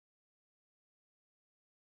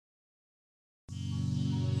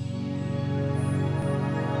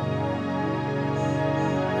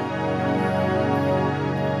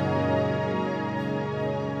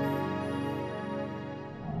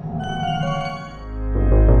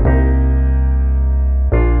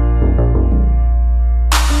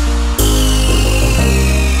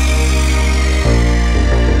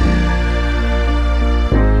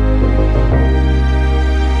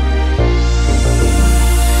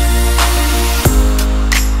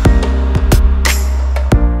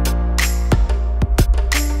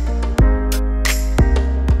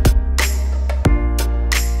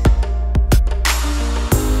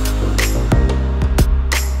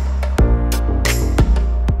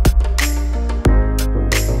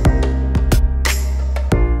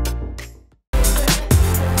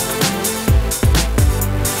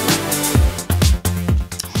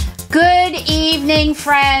evening,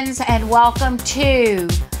 friends, and welcome to,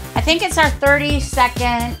 I think it's our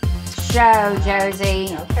 32nd show,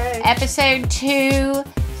 Josie. Okay. Episode 2,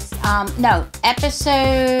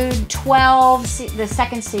 episode 12, the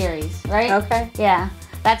second series, right? Okay. Yeah,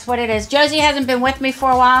 that's what it is. Josie hasn't been with me for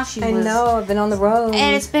a while. I know, I've been on the road.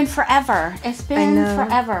 And it's been forever. It's been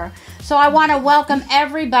forever. So I want to welcome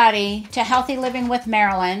everybody to Healthy Living with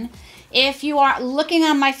Marilyn. If you are looking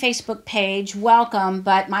on my Facebook page, welcome.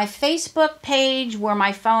 But my Facebook page where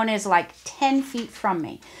my phone is like 10 feet from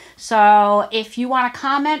me. So if you want to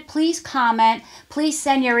comment, please comment. Please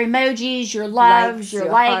send your emojis, your loves,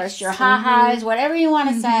 your likes, your ha-has, whatever you want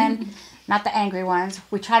to send. Not the angry ones.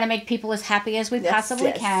 We try to make people as happy as we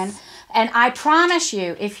possibly can. And I promise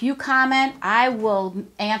you, if you comment, I will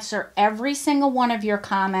answer every single one of your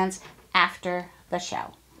comments after the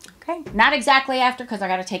show. Okay. Not exactly after, because I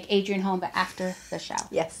got to take Adrianne home, but after the show.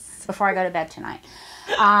 Yes. Before I go to bed tonight.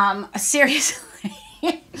 Seriously.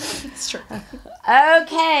 It's true.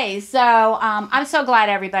 Okay, so I'm so glad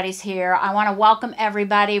everybody's here. I want to welcome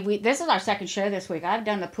everybody. This is our second show this week. I've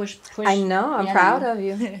done the push. I know. I'm proud of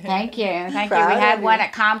you. Thank you. Thank you. We had one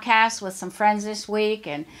at Comcast with some friends this week,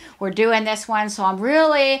 and we're doing this one. So I'm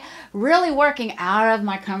really, really working out of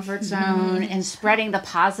my comfort zone and spreading the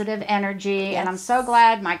positive energy. Yes. And I'm so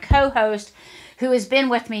glad my co-host, who has been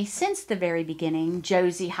with me since the very beginning,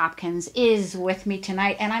 Josi Hopkins, is with me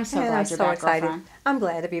tonight, and I'm so glad you're back, excited. Girlfriend. I'm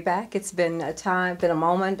glad to be back. It's been a time, been a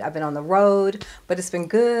moment. I've been on the road, but it's been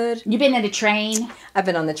good. You've been in a train. I've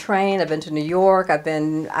been on the train. I've been to New York. I've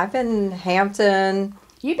been Hampton.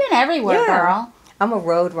 You've been everywhere, girl. I'm a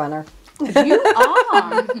road runner. You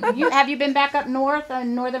are. Have you been back up north,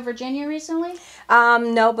 Northern Virginia recently?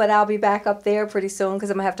 No, but I'll be back up there pretty soon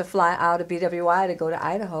because I'm going to have to fly out of BWI to go to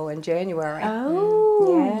Idaho in January.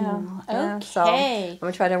 Oh, yeah. Okay. So I'm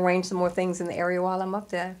going to try to arrange some more things in the area while I'm up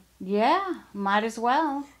there. Yeah, might as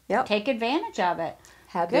well. Yep. Take advantage of it.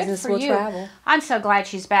 Have Good business for will you. travel. I'm so glad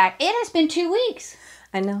she's back. It has been 2 weeks.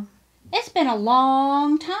 I know. It's been a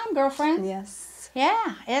long time, girlfriend. Yes.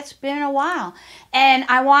 Yeah, it's been a while. And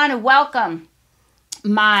I want to welcome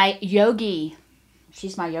my yogi.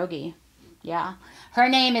 She's my yogi. Yeah. Her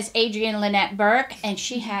name is Adrianne Lynnette Burke, and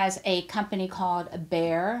she has a company called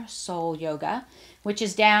Bear Soul Yoga, which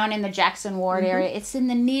is down in the Jackson Ward area. It's in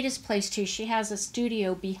the neatest place, too. She has a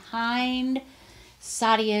studio behind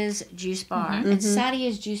Sadia's Juice Bar. And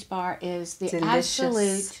Sadia's Juice Bar is the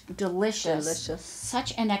absolute delicious.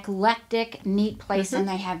 Such an eclectic, neat place. And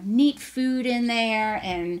they have neat food in there.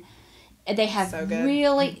 And they have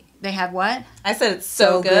they have what? I said it's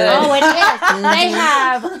so good. Oh, it is. They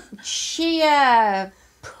have chia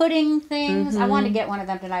pudding things. I wanted to get one of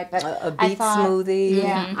them tonight, but a beet smoothie.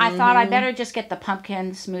 Yeah, I thought I better just get the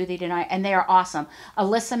pumpkin smoothie tonight, and they are awesome.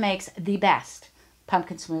 Alyssa makes the best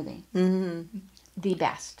pumpkin smoothie. The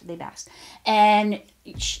best. And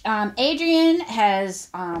Adrianne has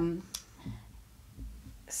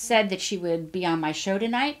said that she would be on my show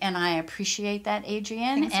tonight, and I appreciate that,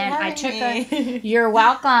 Adrianne. Thanks for having me. You're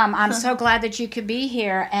welcome. I'm so glad that you could be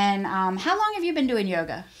here. And how long have you been doing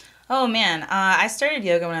yoga? Oh, man. I started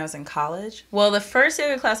yoga when I was in college. Well, the first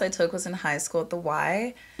yoga class I took was in high school at the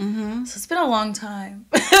Y. So it's been a long time.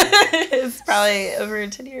 It's probably over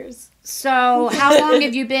 10 years. So how long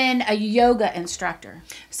have you been a yoga instructor?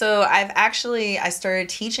 So I started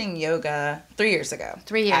teaching yoga 3 years ago.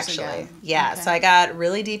 3 years ago. Yeah. Okay. So I got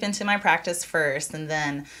really deep into my practice first. And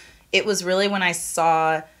then it was really when I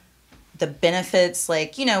saw the benefits.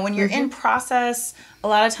 Like, when you're in process, a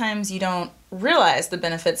lot of times you don't realize the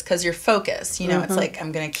benefits because you're focused. It's like,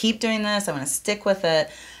 I'm going to keep doing this. I'm going to stick with it.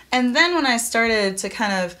 And then when I started to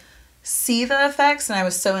kind of see the effects and I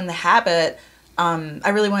was so in the habit, I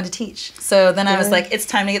really wanted to teach. So then I was like, it's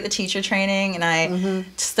time to get the teacher training. And I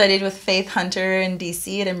studied with Faith Hunter in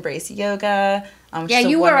D.C. at Embrace Yoga. Yeah,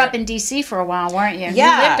 you were up in D.C. for a while, weren't you?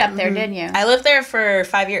 Yeah. You lived up there, didn't you? I lived there for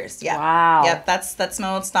 5 years. Yeah. Wow. Yep, that's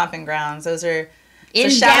my old stomping grounds. Those are... So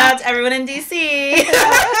shout out to everyone in D.C.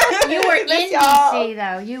 You were in D.C.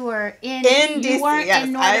 though. You were in D.C. You weren't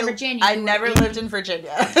in Northern Virginia. I never lived in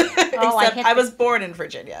Virginia. Except I was born in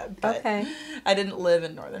Virginia. But I didn't live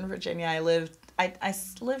in Northern Virginia. I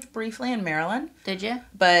lived briefly in Maryland. Did you?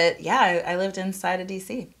 But yeah, I lived inside of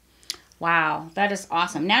D.C. Wow, that is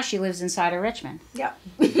awesome. Now she lives inside of Richmond. Yeah.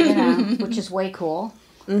 Which is way cool.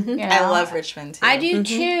 I love Richmond too. I do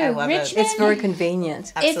too. I love Richmond, It's very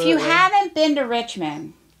convenient. Absolutely. If you haven't been to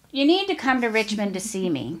Richmond, you need to come to Richmond to see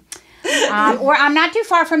me. Or I'm not too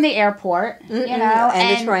far from the airport,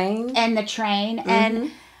 and the train. And the train.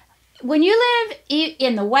 And when you live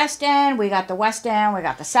in the West End, we got the West End, we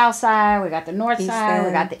got the South Side, we got the North Side,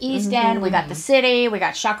 we got the East End, we got the city, we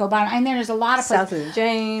got Shacobana, and there's a lot of places. South of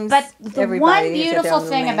James. But the one beautiful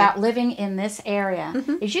thing about living in this area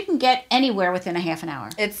is you can get anywhere within a half an hour.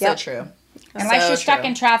 It's so true. Unless you're stuck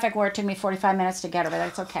in traffic where it took me 45 minutes to get over there,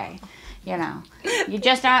 it's okay. You know, you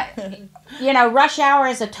just not, you know, rush hour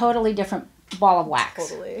is a totally different ball of wax.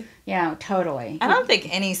 Totally. You know, totally. I don't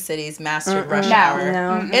think any city's mastered rush hour.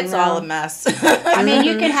 No, it's all a mess. I mean,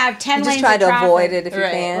 you can have 10 lanes of traffic. Just try to avoid it if you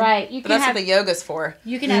can. Right. You but can that's have, what the yoga's for.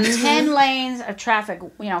 You can have 10 lanes of traffic,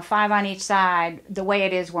 you know, 5 on each side, the way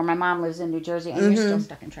it is where my mom lives in New Jersey, and you're still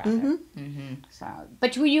stuck in traffic. So,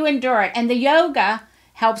 but you endure it. And the yoga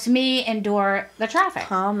helps me endure the traffic.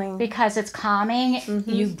 Calming. Because it's calming.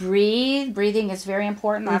 You breathe. Breathing is very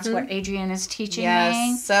important. That's what Adrianne is teaching me.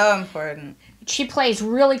 Yes, so important. She plays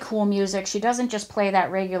really cool music. She doesn't just play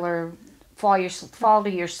that regular fall to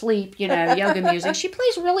your sleep, you know, yoga music. She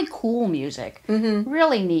plays really cool music.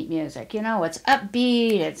 Really neat music. You know, it's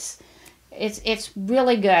upbeat. It's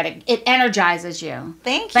really good. It energizes you.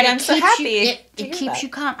 Thank you. But I'm so happy. It keeps you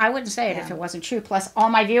calm. I wouldn't say it if it wasn't true. Plus, all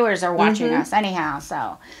my viewers are watching us anyhow.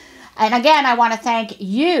 So, and again, I want to thank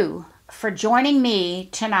you for joining me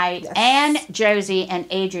tonight, and Josi and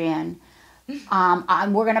Adrianne.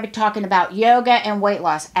 We're going to be talking about yoga and weight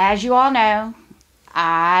loss. As you all know,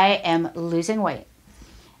 I am losing weight.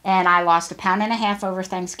 And I lost 1.5 pounds over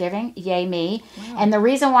Thanksgiving. Yay me. Wow. And the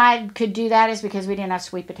reason why I could do that is because we didn't have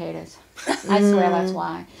sweet potatoes. I swear that's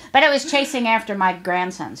why. But it was chasing after my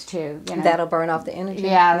grandsons, too. You know? That'll burn off the energy.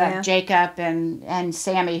 Yeah. Jacob and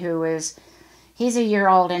Sammy, he's a year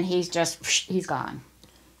old, and he's gone.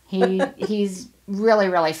 He's really,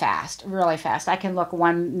 really fast. Really fast. I can look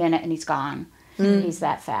 1 minute and he's gone. He's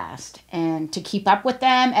that fast. And to keep up with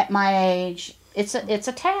them at my age, it's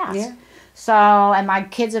a task. Yeah. So, and my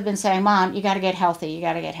kids have been saying, Mom, you got to get healthy. You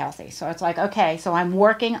got to get healthy. So it's like, okay, so I'm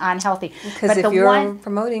working on healthy. Because if you're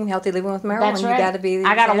promoting Healthy Living with Marilyn, you got to be the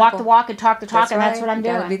example. I got to walk the walk and talk the talk, and that's what I'm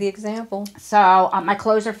doing. You got to be the example. So my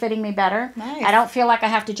clothes are fitting me better. Nice. I don't feel like I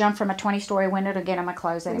have to jump from a 20-story window to get in my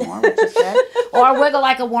clothes anymore, which is good. Or wiggle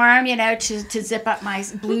like a worm, you know, to zip up my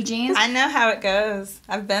blue jeans. I know how it goes.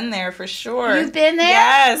 I've been there for sure. You've been there?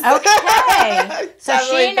 Yes. Okay. So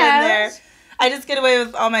she knows. There. I just get away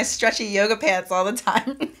with all my stretchy yoga pants all the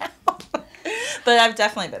time now. But I've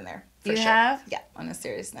definitely been there. For sure. Have? Yeah, on a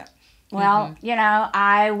serious note. Well, you know,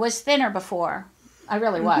 I was thinner before. I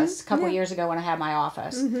really was. A couple of years ago when I had my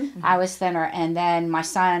office. I was thinner. And then my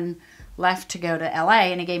son left to go to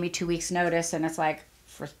L.A. and he gave me 2 weeks' notice. And it's like,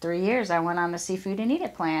 for 3 years, I went on the seafood and eat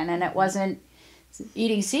it plan. And it wasn't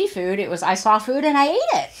eating seafood. It was I saw food and I ate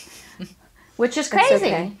it. Which is crazy. It's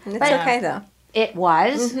okay. It's okay, though. It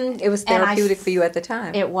was. It was therapeutic for you at the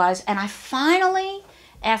time. It was. And I finally,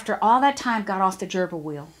 after all that time, got off the gerbil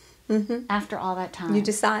wheel. After all that time. You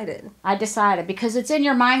decided. I decided. Because it's in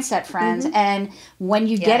your mindset, friends. And when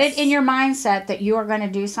you get it in your mindset that you are going to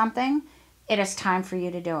do something, it is time for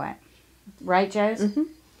you to do it. Right, Joes?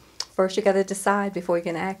 First, you got to decide before you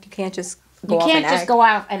can act. You can't just go out and act. You can't just go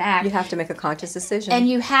out and act. You have to make a conscious decision. And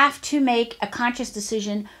you have to make a conscious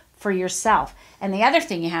decision for yourself. And the other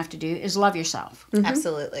thing you have to do is love yourself.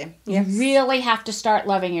 Absolutely. You really have to start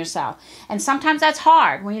loving yourself. And sometimes that's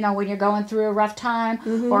hard when you're going through a rough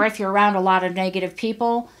time or if you're around a lot of negative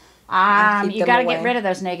people. You got to get rid of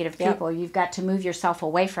those negative people. You've got to move yourself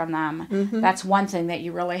away from them. That's one thing that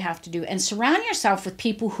you really have to do. And surround yourself with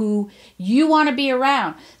people who you want to be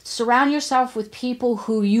around. Surround yourself with people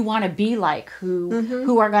who you want to be like,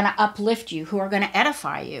 who are going to uplift you, who are going to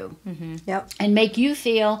edify you, and make you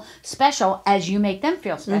feel special as you make them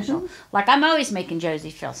feel special. Like I'm always making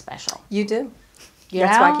Josi feel special. You do.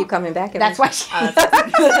 That's why I keep coming back. That's why.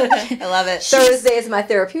 I love it. Thursday is my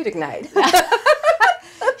therapeutic night.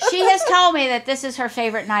 She has told me that this is her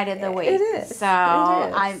favorite night of the week. It is. So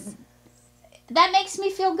that makes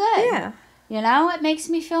me feel good. Yeah. You know, it makes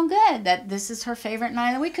me feel good that this is her favorite night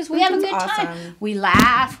of the week because we have a good time. We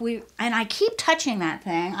laugh. And I keep touching that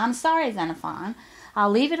thing. I'm sorry, Xenophon.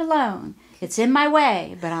 I'll leave it alone. It's in my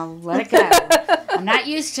way, but I'll let it go. I'm not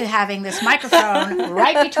used to having this microphone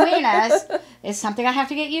right between us. It's something I have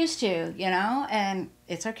to get used to, you know, and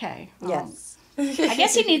it's okay. Yes. I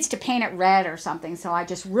guess he needs to paint it red or something so I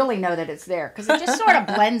just really know that it's there because it just sort of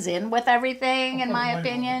blends in with everything in my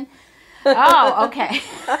opinion. Oh, okay.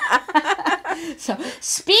 So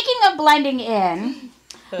speaking of blending in,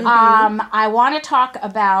 I want to talk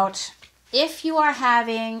about if you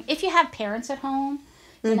have parents at home,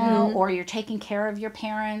 you know, or you're taking care of your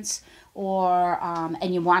parents or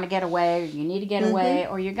and you want to get away or you need to get away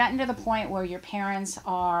or you've gotten to the point where your parents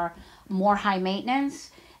are more high maintenance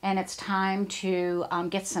and it's time to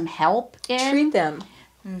get some help in. Treat them.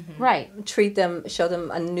 Mm-hmm. Right. Treat them, show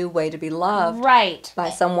them a new way to be loved. Right.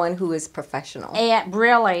 By someone who is professional. And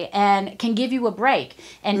really, and can give you a break.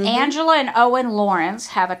 And Angela and Owen Lawrence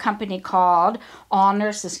have a company called All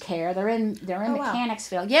Nurses Care. They're in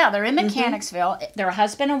Mechanicsville. Wow. Yeah, they're in Mechanicsville. They're a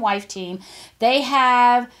husband and wife team. They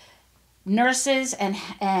have nurses and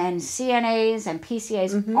CNAs and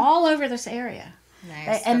PCAs all over this area.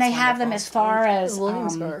 Nice. And they have them as far as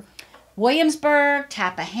Williamsburg,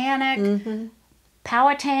 Tappahannock,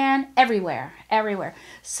 Powhatan, everywhere.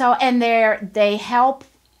 So, and they help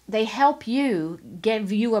you,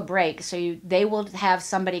 give you a break. So they will have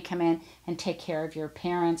somebody come in and take care of your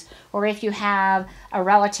parents. Or if you have a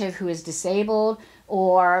relative who is disabled,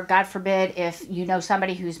 or God forbid, if you know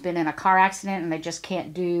somebody who's been in a car accident and they just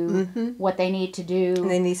can't do what they need to do. And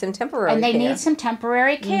they need some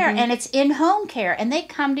temporary care. And it's in-home care, and they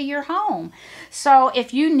come to your home. So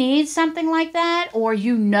if you need something like that, or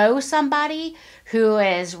you know somebody who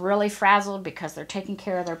is really frazzled because they're taking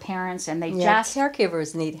care of their parents and they just...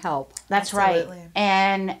 caregivers need help. That's Absolutely. right.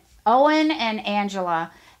 And Owen and Angela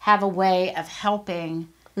have a way of helping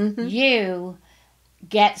you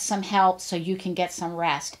get some help so you can get some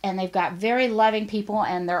rest. And they've got very loving people,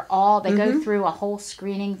 and they go through a whole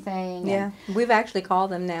screening thing. Yeah, we've actually called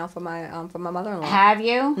them now for my mother-in-law. Have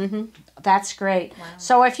you? That's great. Wow.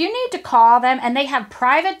 So if you need to call them, and they have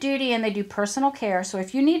private duty and they do personal care, so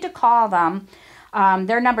if you need to call them,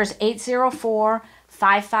 their number is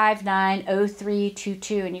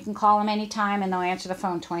 804-559-0322, and you can call them anytime, and they'll answer the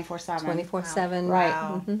phone 24/7. 24/7. Right.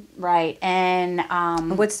 Wow. Right. And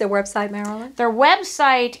what's their website, Marilyn? Their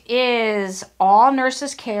website is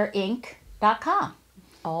allnursescareinc.com.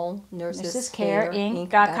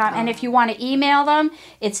 allnursescareinc.com. And if you want to email them,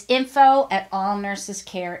 it's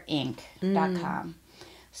info@allnursescareinc.com.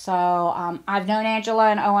 So I've known Angela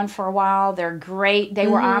and Owen for a while. They're great. They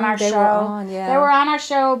were on our show. They were on our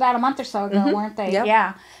show about a month or so ago, weren't they? Yep.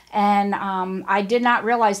 Yeah. And I did not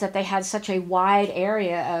realize that they had such a wide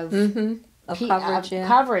area of coverage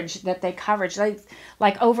that they covered,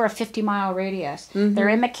 like over a 50-mile radius. They're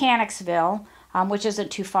in Mechanicsville, which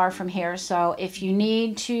isn't too far from here. So if you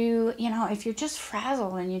need to, if you're just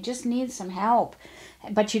frazzled and you just need some help,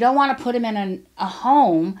 but you don't want to put them in a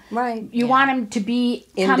home. Right. You want them to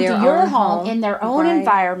come to your home in their own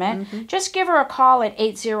environment. Just give her a call at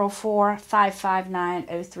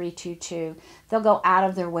 804-559-0322. They'll go out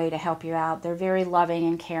of their way to help you out. They're very loving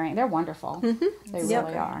and caring. They're wonderful. They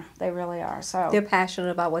really are. They really are. So they're passionate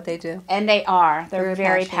about what they do. And they are. They're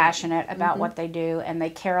very passionate about what they do, and they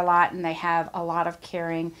care a lot, and they have a lot of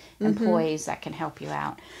caring employees that can help you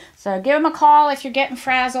out. So give them a call if you're getting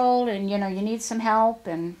frazzled and you need some help,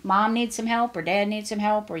 and mom needs some help, or dad needs some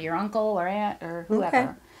help, or your uncle or aunt or whoever. Okay.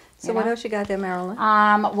 So what else you got there, Marilyn?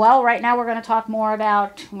 Well, right now we're going to talk more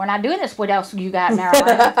about, we're not doing this, what else you got,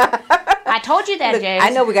 Marilyn? I told you that, James. I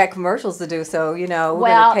know we got commercials to do, so, we're going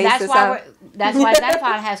to pace this out. That's why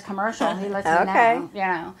Zephon has commercial. He lets me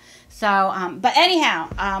know, So, but anyhow,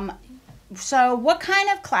 so what kind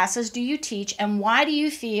of classes do you teach, and why do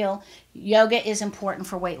you feel yoga is important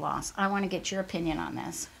for weight loss? I want to get your opinion on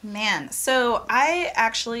this. Man, so I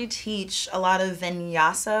actually teach a lot of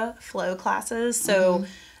vinyasa flow classes. So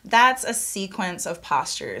that's a sequence of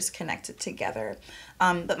postures connected together.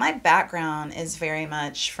 But my background is very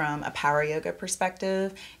much from a power yoga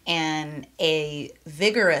perspective and a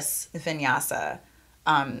vigorous vinyasa,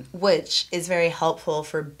 which is very helpful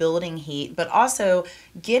for building heat, but also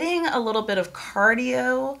getting a little bit of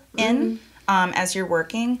cardio in as you're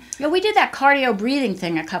working. Yeah, we did that cardio breathing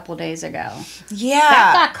thing a couple days ago. Yeah.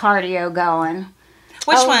 That got cardio going.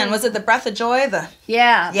 Which one? Was it the Breath of Joy?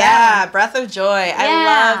 Yeah, Breath of Joy. Yeah.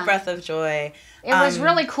 I love Breath of Joy. It was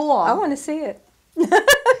really cool. I want to see it.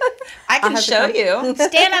 I can show you.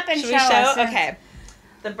 Stand up and show us. Okay.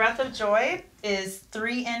 The Breath of Joy is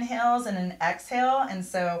 3 inhales and an exhale. And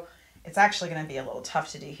so it's actually going to be a little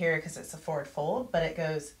tough to do here because it's a forward fold, but it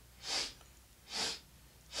goes...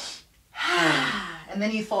 and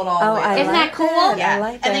then you fold all the way. Isn't that cool? Yeah. I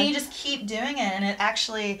like that. And then you just keep doing it, and it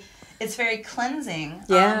actually... It's very cleansing,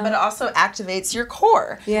 but it also activates your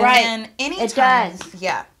core. Yeah. Right. And anytime, it does.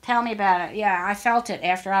 Yeah. Tell me about it. Yeah, I felt it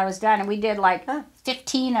after I was done, and we did like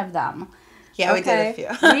 15 of them. Yeah, we did a few.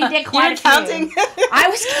 We did quite a few. Counting? I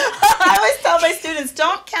always tell my students,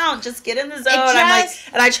 don't count, just get in the zone.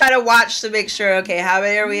 And I try to watch to make sure, okay, how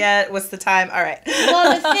many are we at? What's the time? All right.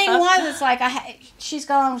 Well, the thing was, it's like, she's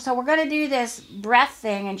going, so we're going to do this breath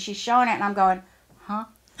thing, and she's showing it, and I'm going, huh?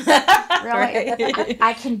 Really?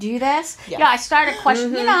 I can do this? Yeah, I started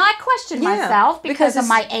questioning, I questioned myself because of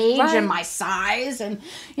my age and my size and,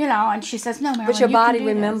 and she says, no, Marilyn, but your you body can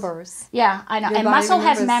do remembers. This. Yeah, I know. And muscle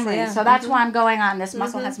has memory, so that's why I'm going on this.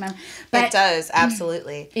 Muscle has memory. But it does,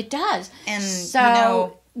 absolutely. It does. And,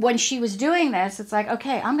 so when she was doing this, it's like,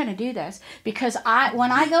 okay, I'm going to do this. Because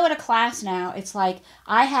when I go to class now, it's like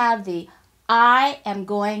I have I am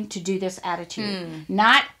going to do this attitude.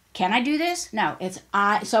 Not, can I do this? No, it's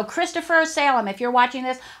I. So Christopher Salem, if you're watching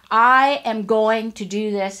this, I am going to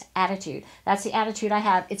do this attitude. That's the attitude I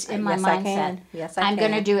have. It's in my mindset. I can. Yes, I can. I'm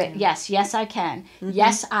going to do it. Yes, I can.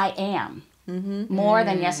 Yes, I am. More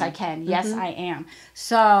than yes, I can. Yes, I am.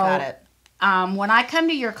 So got it. When I come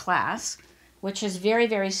to your class, which is very,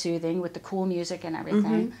 very soothing with the cool music and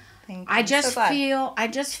everything, I just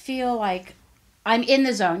feel like I'm in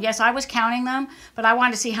the zone. Yes, I was counting them, but I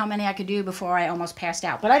wanted to see how many I could do before I almost passed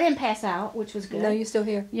out. But I didn't pass out, which was good. No, you're still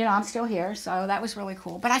here. I'm still here, so that was really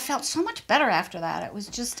cool. But I felt so much better after that. It was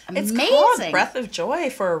just amazing. It's called Breath of Joy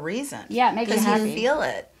for a reason. Yeah, it makes you happy. Because you feel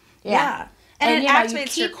it. Yeah. And it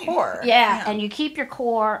activates your core. Yeah, and you keep your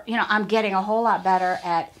core. I'm getting a whole lot better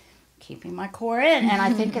at keeping my core in. And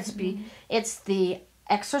I think it's the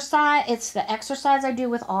exercise. It's the exercise I do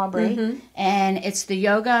with Aubrey, and it's the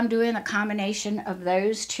yoga I'm doing, the combination of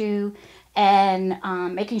those two, and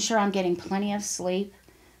making sure I'm getting plenty of sleep.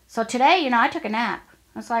 So today, I took a nap.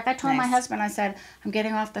 It's like I told my husband, I said, I'm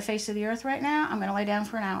getting off the face of the earth right now. I'm going to lay down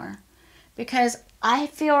for an hour. Because I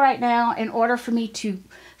feel right now, in order for me to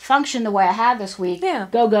function the way I have this week, go,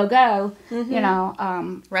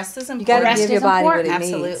 rest is important. You got to give your body what it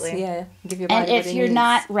Absolutely. needs. Yeah, give your body and what if it you're needs.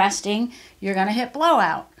 not resting, you're going to hit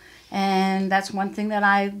blowout. And that's one thing that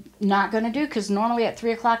I'm not going to do, because normally at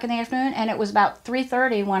 3 o'clock in the afternoon, and it was about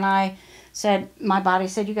 3:30 when I said, my body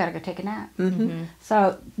said, you got to go take a nap.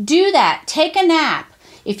 So do that. Take a nap.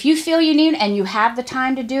 If you feel you need and you have the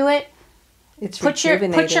time to do it, put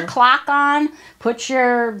your clock on.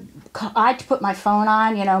 I put my phone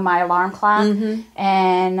on, my alarm clock,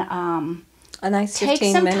 and a nice take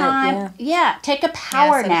 15 some minute, time. Yeah, take a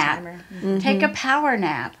power nap. Take a power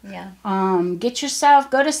nap. Yeah. Go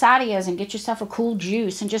to Sadia's and get yourself a cool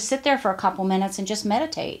juice and just sit there for a couple minutes and just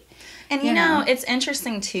meditate. And you know, it's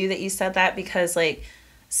interesting too that you said that, because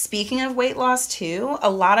speaking of weight loss too,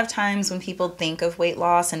 a lot of times when people think of weight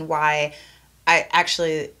loss and why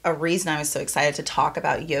a reason I was so excited to talk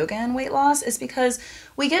about yoga and weight loss is because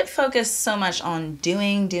we get focused so much on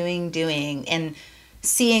doing, and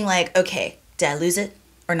seeing okay, did I lose it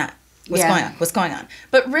or not? What's going on?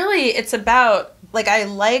 But really, it's about, I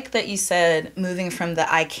like that you said moving from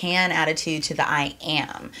the I can attitude to the I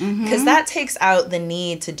am. Because that takes out the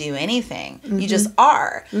need to do anything. You just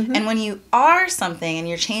are. And when you are something and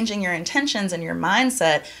you're changing your intentions and your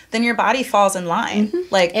mindset, then your body falls in line.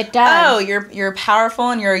 It does. Oh, you're powerful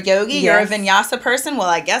and you're a yogi, you're a vinyasa person. Well,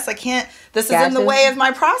 I guess I can't, this is in the way of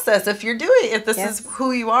my process if this is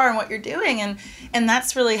who you are and what you're doing. And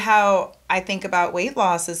that's really how I think about weight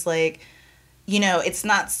loss is it's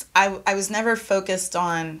not, I was never focused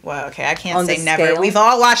on, I can't say never. Scale. We've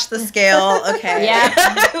all watched the scale. Okay.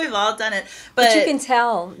 Yeah. We've all done it. But you can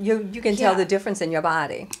tell, you can tell the difference in your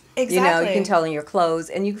body. Exactly. You can tell in your clothes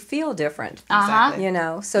and you feel different. Exactly.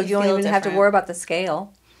 So you don't even have to worry about the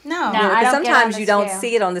scale. No. I don't sometimes you don't scale.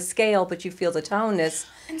 see it on the scale, but you feel the toneness,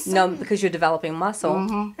 because you're developing muscle.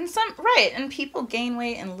 And people gain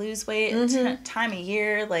weight and lose weight at time of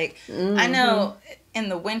year. I know in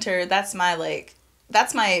the winter, that's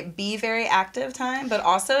my be very active time, but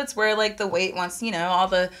also it's where the weight wants,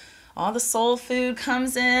 all the soul food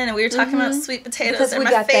comes in, and we were talking about sweet potatoes. Because we my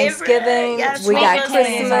got favorite. Thanksgiving, we got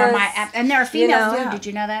Christmas. And they're female food. Did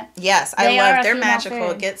you know that? Yes, they're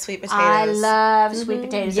magical. Food. Get sweet potatoes. I love sweet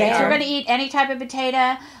potatoes. Yeah. If you're going to eat any type of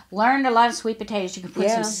potato, learn to love sweet potatoes. You can put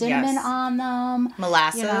some cinnamon on them.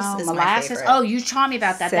 Molasses is my favorite. Oh, you taught me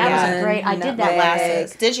about that. Cinnamon, that was a great. I did that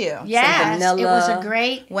molasses. Did you? Yes, it was a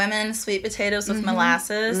great. Lemon sweet potatoes with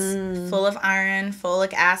molasses, full of iron,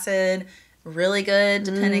 folic acid. Really good,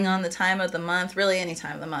 depending on the time of the month. Really, any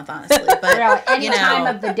time of the month, honestly. But any time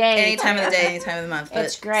of the day. Any time of the day, any time of the month. But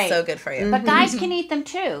it's great. So good for you. But guys can eat them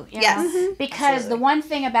too. Yes. Because the one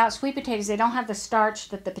thing about sweet potatoes, they don't have the starch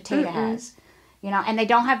that the potato has. And they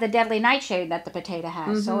don't have the deadly nightshade that the potato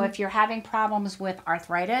has. So if you're having problems with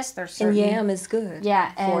arthritis, there's certain... And yam is good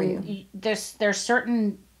for you. There's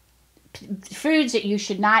certain foods that you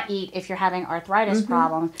should not eat if you're having arthritis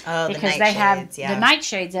problems, because they have the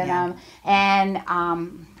nightshades in them. And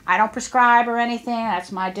I don't prescribe or anything.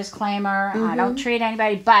 That's my disclaimer. I don't treat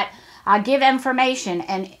anybody, but I give information.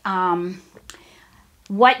 And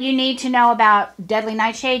What you need to know about deadly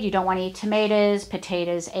nightshade: you don't want to eat tomatoes,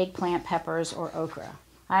 potatoes, eggplant, peppers, or okra.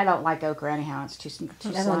 I don't like okra anyhow. It's too slimy.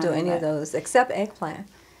 I don't do any of those except eggplant.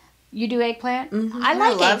 You do eggplant? Mm-hmm. I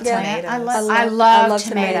like love eggplant. tomatoes. I love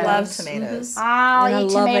tomatoes. I love tomatoes. I'll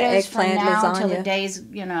eat love an tomatoes from eggplant now until lasagna. the days,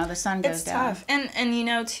 the sun goes It's down. tough. And you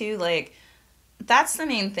know, too, like, that's the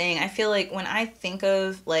main thing. I feel like when I think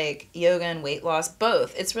of, like, yoga and weight loss,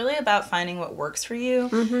 both, it's really about finding what works for you.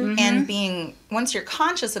 And being, once you're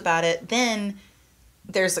conscious about it, then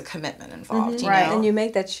there's a commitment involved, you Right. know? And you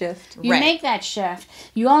make that shift. You make that shift.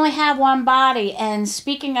 You only have one body. And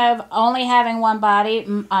speaking of only having one body,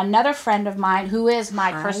 another friend of mine who is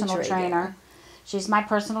my personal trainer, she's my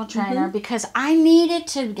personal trainer, because I needed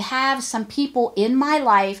to have some people in my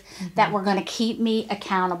life that were going to keep me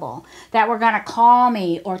accountable, that were going to call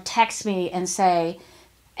me or text me and say,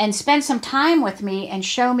 and spend some time with me and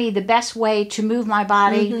show me the best way to move my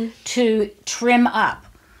body to trim up.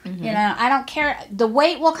 I don't care. The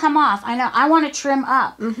weight will come off. I know. I want to trim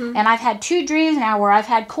up. And I've had 2 dreams now where I've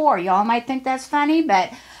had core. Y'all might think that's funny,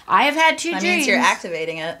 but I have had 2 dreams. That means you're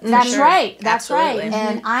activating it. That's right. That's Absolutely. right.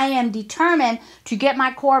 And I am determined to get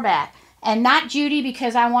my core back. And not Judy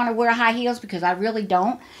because I want to wear high heels, because I really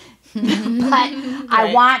don't. But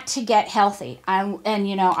I want to get healthy. I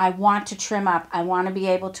want to trim up. I want to be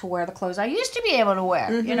able to wear the clothes I used to be able to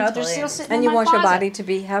wear. They're still sitting And in you my want your closet. body to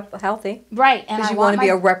be healthy. Right. And Because I you want to be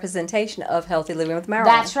my- a representation of healthy living with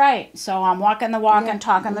Marilyn. That's right. So I'm walking the walk and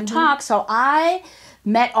talking the talk. So I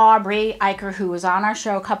met Aubrey Eicher, who was on our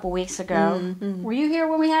show a couple weeks ago. Were you here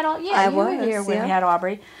when we had all? Yeah, I you were was, here when yeah. we had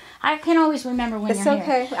Aubrey. I can always remember when It's you're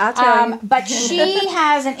okay. here. I'll tell you. But she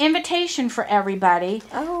has an invitation for everybody.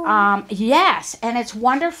 Oh. Yes, and it's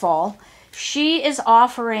wonderful. She is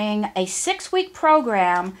offering a 6-week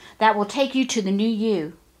program that will take you to the new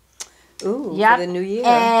you. Ooh, Yep. for the new year.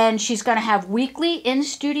 And she's going to have weekly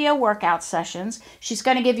in-studio workout sessions. She's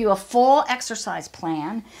going to give you a full exercise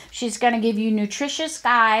plan. She's going to give you nutritious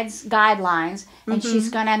guidelines, and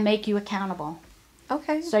she's going to make you accountable.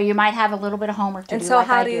 Okay. So you might have a little bit of homework to And do. so like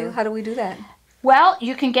how I do we do that? Well,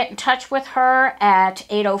 you can get in touch with her at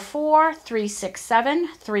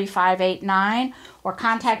 804-367-3589 or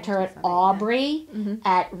contact her at Aubrey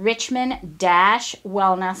at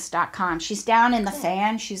richmond-wellness.com. She's down in the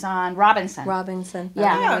fan. She's on Robinson. Robinson.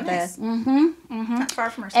 Yeah. I know Oh, that. nice. Not far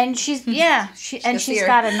from her. And she's see her.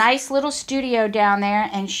 got a nice little studio down there,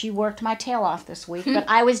 and she worked my tail off this week. But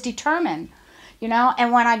I was determined,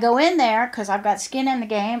 and when I go in there, because I've got skin in the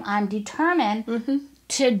game, I'm determined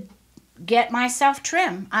to get myself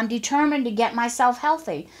trim. I'm determined to get myself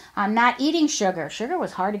healthy. I'm not eating sugar. Sugar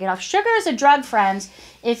was hard to get off. Sugar is a drug, friends.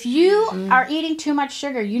 If you are eating too much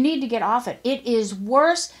sugar, you need to get off it. It is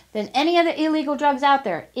worse than any of the illegal drugs out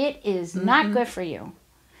there. It is not good for you.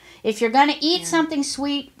 If you're going to eat something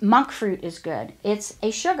sweet, monk fruit is good. It's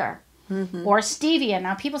a sugar. Or stevia.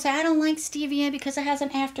 Now, people say, I don't like stevia because it has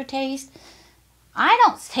an aftertaste. I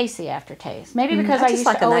don't taste the aftertaste. Maybe because I used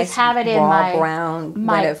to always have it in my brown.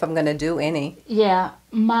 If I'm going to do any. Yeah,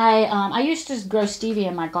 I used to grow stevia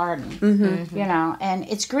in my garden. And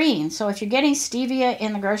it's green. So if you're getting stevia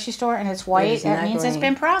in the grocery store and it's white, that means it's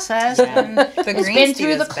been processed and it's been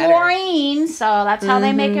through the chlorine. So that's how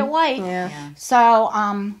they make it white. Yeah. So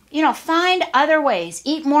find other ways.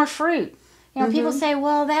 Eat more fruit. People say,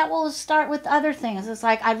 well, that will start with other things. It's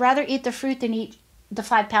like I'd rather eat the fruit than eat the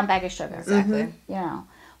 5-pound bag of sugar. Exactly.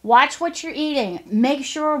 Watch what you're eating. Make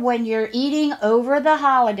sure when you're eating over the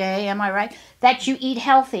holiday, am I right, that you eat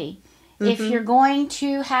healthy. If you're going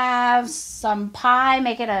to have some pie,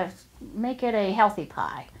 make it a healthy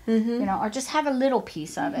pie. Or just have a little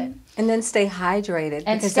piece of it. And then stay hydrated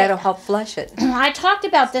because that'll help flush it. I talked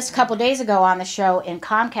about this a couple days ago on the show in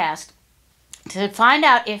Comcast to find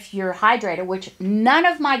out if you're hydrated, which none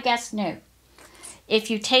of my guests knew. If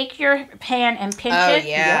you take your pan and pinch it,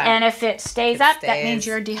 and if it stays up, that means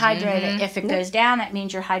you're dehydrated. If it goes down, that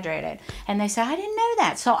means you're hydrated. And they say, I didn't know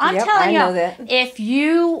that. So I'm telling you, if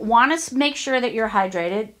you want to make sure that you're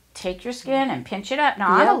hydrated, take your skin and pinch it up.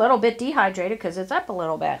 Now, I'm a little bit dehydrated because it's up a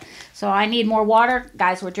little bit. So I need more water.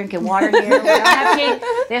 Guys, we're drinking water here. We don't have tea.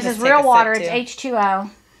 This is real water. It's H2O.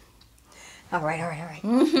 All right.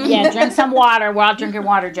 Yeah, drink some water. We're all drinking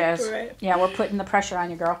water, Joes. Right. Yeah, we're putting the pressure on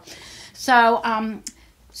you, girl. So,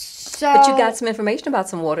 But you got some information about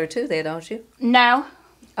some water too there, don't you? No.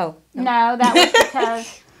 Oh. No, that was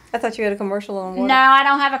because... I thought you had a commercial on water. No, I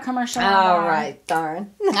don't have a commercial on water. All right,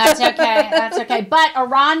 darn. That's okay. But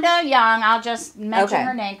Aranda Young, I'll just mention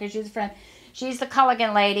her name because she's a friend. She's the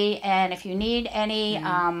Culligan lady, and if you need any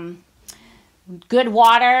good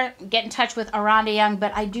water, get in touch with Aranda Young,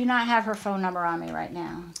 but I do not have her phone number on me right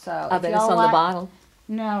now. So I bet it's on the bottle.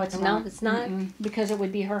 No, it's not. No, it's not. Because it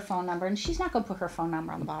would be her phone number, and she's not going to put her phone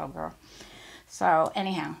number on the bottle, girl. So,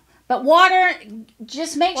 anyhow. But water,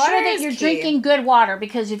 just make sure that you're drinking good water,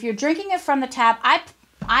 because if you're drinking it from the tap,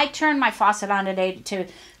 I turned my faucet on today to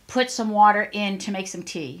put some water in to make some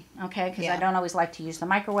tea, okay? Because I don't always like to use the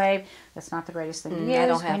microwave. That's not the greatest thing to use. I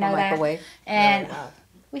don't have a microwave. And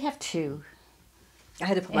we have two. I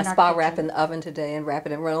had to put my spa wrap in the oven today and wrap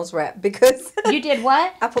it in Reynolds wrap because... You did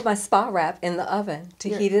what? I put my spa wrap in the oven to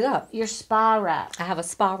heat it up. Your spa wrap. I have a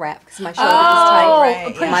spa wrap because my shoulder was tight.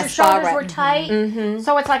 Because your shoulders were tight?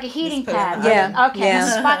 So it's like a heating pad. Yeah. Okay.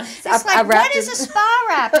 Yeah. It's like, what is a spa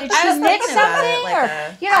wrap? Did she knit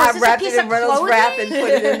something? I wrapped it in Reynolds wrap and put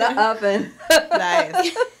it in the oven.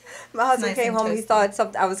 Nice. My husband came home, he thought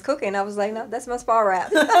something I was cooking. I was like, no, that's my spa wrap.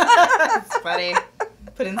 It's funny.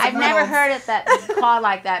 I've never heard it called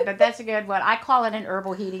like that, but that's a good one. I call it an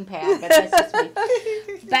herbal heating pad, but that's just me.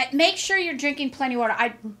 But make sure you're drinking plenty of water.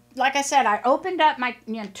 Like I said, I opened up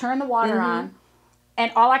turned the water on,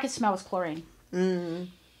 and all I could smell was chlorine.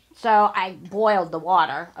 So I boiled the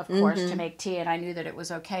water, of course, to make tea, and I knew that it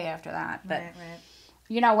was okay after that. But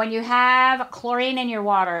when you have chlorine in your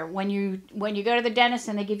water, when you go to the dentist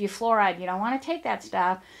and they give you fluoride, you don't want to take that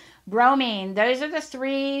stuff. Bromine, those are the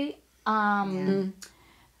three.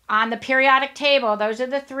 On the periodic table, those are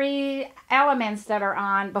the three elements that are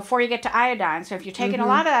on before you get to iodine. So if you're taking a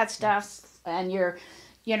lot of that stuff and you're,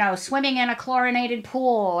 swimming in a chlorinated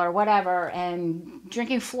pool or whatever and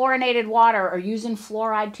drinking fluorinated water or using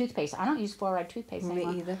fluoride toothpaste. I don't use fluoride toothpaste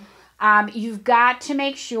anymore. Me either. You've got to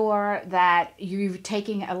make sure that you're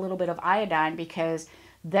taking a little bit of iodine because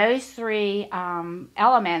those three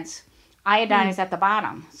elements, iodine is at the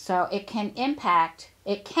bottom. So it can impact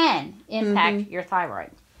your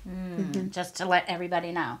thyroid. Just to let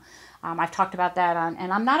everybody know. I've talked about that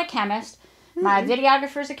and I'm not a chemist. My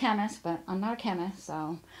videographer's a chemist, but I'm not a chemist.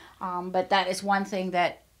 So, but that is one thing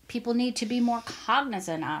that people need to be more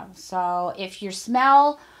cognizant of. So if you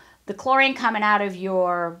smell the chlorine coming out of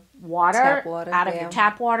your water, your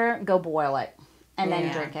tap water, go boil it and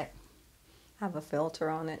then drink it. I have a filter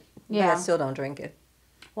on it, but Yeah. I still don't drink it.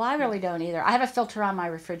 Well, I really don't either. I have a filter on my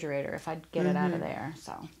refrigerator if I get it out of there.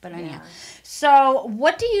 So, but anyhow. So,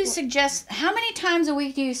 what do you suggest? How many times a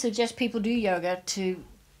week do you suggest people do yoga to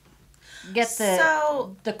get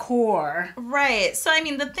the core? Right. So, I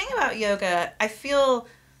mean, the thing about yoga, I feel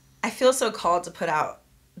so called to put out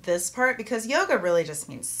this part because yoga really just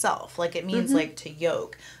means self. Like it means like to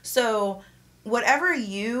yoke. So, whatever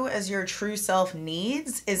you as your true self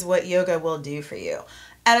needs is what yoga will do for you.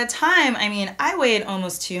 At a time, I mean, I weighed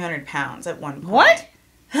almost 200 pounds at one point. What?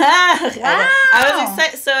 Wow. I was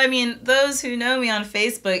excited. So, I mean, those who know me on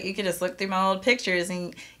Facebook, you could just look through my old pictures.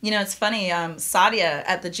 And, it's funny, Sadia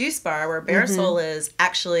at the juice bar where Bear Soul is,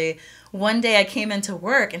 actually, one day I came into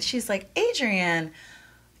work and she's like, Adrianne,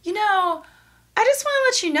 I just want to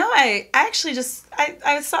let you know, I actually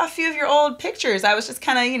I saw a few of your old pictures. I was just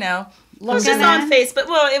kind of, it was just on Facebook.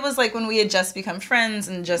 Well, it was like when we had just become friends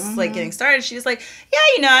and just like getting started. She was like,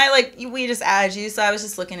 yeah, we just added you. So I was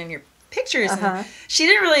just looking in your pictures. And she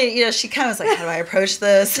didn't really, she kind of was like, how do I approach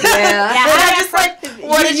this? Yeah. I just like,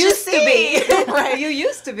 what did you see? Right. You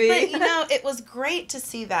used to be. But, it was great to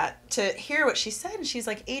see that, to hear what she said. And she's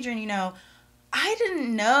like, Adrianne, I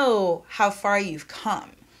didn't know how far you've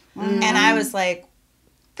come. And I was like,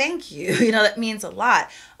 thank you. That means a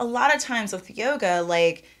lot. A lot of times with yoga,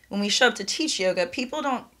 like, when we show up to teach yoga, people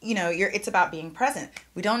don't, it's about being present.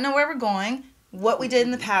 We don't know where we're going. What we did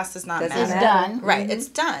in the past does not matter. It's done. Right, it's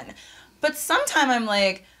done. But sometimes I'm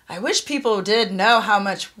like, I wish people did know how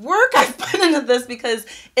much work I've put into this because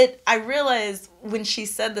I realized when she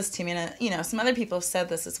said this to me, and, some other people have said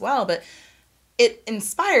this as well, but it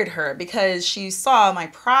inspired her because she saw my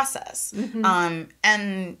process.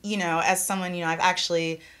 And, as someone,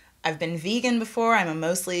 I've been vegan before. I'm a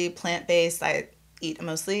mostly plant-based, I eat a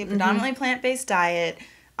mostly predominantly plant-based diet,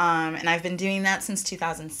 and I've been doing that since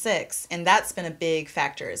 2006, and that's been a big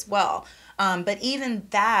factor as well. But even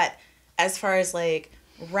that, as far as like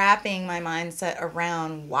wrapping my mindset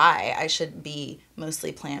around why I should be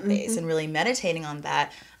mostly plant-based and really meditating on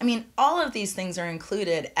that, I mean, all of these things are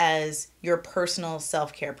included as your personal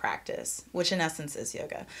self-care practice, which in essence is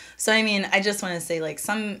yoga. So, I mean, I just want to say, like,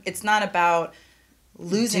 it's not about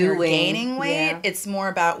losing or gaining weight. Yeah. It's more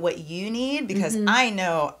about what you need because I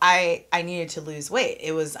know I needed to lose weight.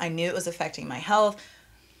 I knew it was affecting my health,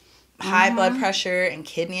 high blood pressure and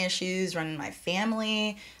kidney issues running my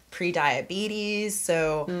family, pre-diabetes.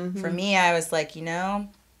 So for me, I was like,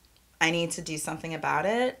 I need to do something about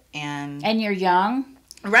it. And you're young?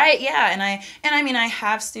 Right, yeah. And I mean, I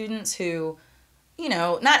have students who, you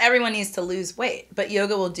know, not everyone needs to lose weight, but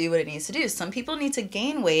yoga will do what it needs to do. Some people need to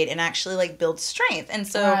gain weight and actually like build strength. And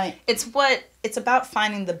so it's about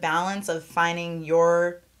finding the balance of finding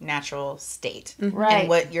your natural state and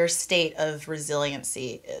what your state of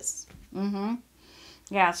resiliency is. Mm-hmm.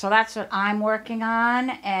 Yeah, so that's what I'm working on,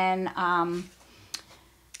 and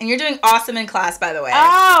you're doing awesome in class, by the way.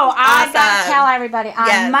 Oh, I gotta tell everybody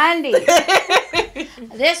on Monday.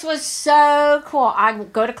 This was so cool. I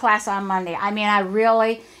go to class on Monday. I mean,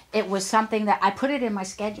 it was something that I put it in my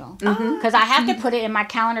schedule because I have to put it in my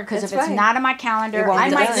calendar because if it's not in my calendar, I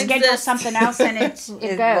might schedule something else and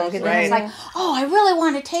it goes. And it's like, oh, I really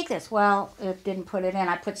want to take this. Well, it didn't put it in.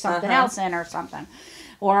 I put something else in or something.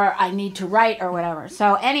 Or I need to write or whatever.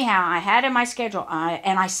 So anyhow, I had it in my schedule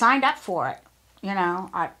and I signed up for it. You know,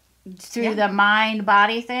 through the mind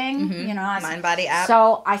body thing. You know, mind body app.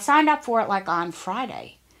 So I signed up for it like on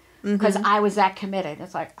Friday because I was that committed.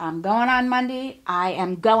 It's like I'm going on Monday. I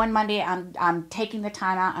am going Monday. I'm taking the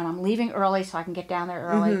time out and I'm leaving early so I can get down there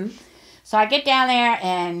early. So I get down there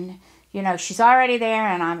and you know she's already there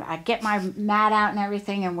and I get my mat out and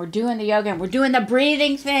everything and we're doing the yoga and we're doing the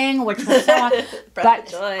breathing thing, which was so on.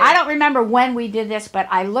 But I don't remember when we did this, but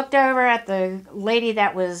I looked over at the lady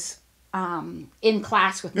that was in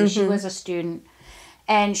class with me. She was a student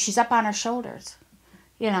and she's up on her shoulders,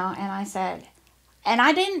 you know, and I said, and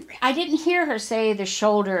I didn't hear her say the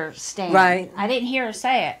shoulder stand. Right. I didn't hear her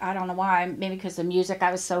say it. I don't know why. Maybe because the music.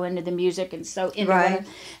 I was so into the music and so into it.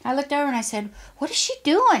 I looked over and I said, what is she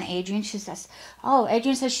doing, Adrianne? She says, oh,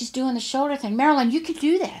 Adrianne says she's doing the shoulder thing. Marilyn, you can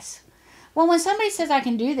do this. Well, when somebody says I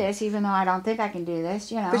can do this, even though I don't think I can do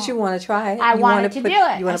this, you know. But you want to try it. I wanted to do it.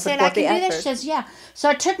 I said I can do this. She says, yeah.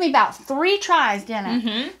 So it took me about 3 tries, didn't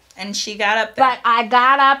it? And she got up there. But I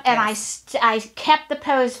got up and I kept the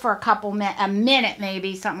pose for a minute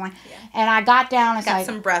maybe, something like that. And I got down and got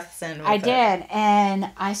some breaths in with I did. And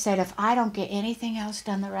I said, if I don't get anything else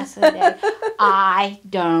done the rest of the day, I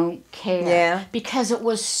don't care. Yeah. Because it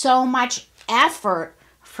was so much effort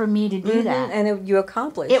for me to do that. And you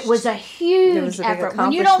accomplished. It was a huge effort.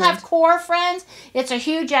 When you don't have core friends, it's a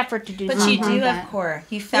huge effort to do But you do have core.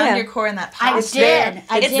 You found your core in that posture.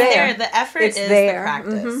 I did. It's there. The effort is the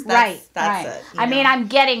practice. That's it. I mean, I'm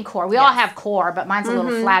getting core. We all have core, but mine's a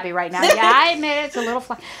little flabby right now. Yeah, I admit it's a little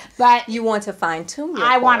flabby. But you want to fine-tune your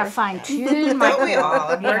I core. want to fine-tune my core. We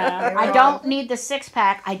all. You know, I don't need the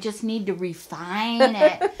 6-pack. I just need to refine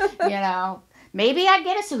it, you know. Maybe I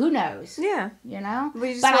get it, so who knows? Yeah. You know?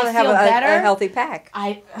 We just want to have a healthy pack.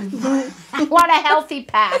 I want a healthy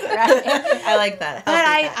pack, right? I like that. But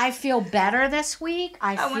I feel better this week.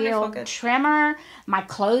 I feel trimmer. My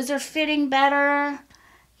clothes are fitting better,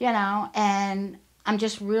 you know, and I'm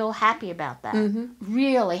just real happy about that.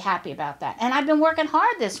 Really happy about that. And I've been working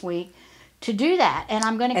hard this week to do that, and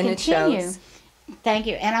I'm going to continue. It shows. Thank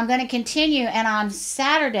you. And I'm going to continue. And on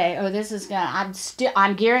Saturday,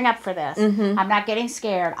 I'm gearing up for this. I'm not getting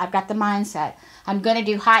scared. I've got the mindset. I'm going to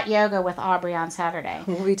do hot yoga with Aubrey on Saturday.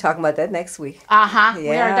 We'll be talking about that next week. Yeah. We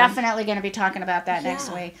are definitely going to be talking about that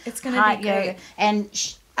next week. It's going to be great. Yoga.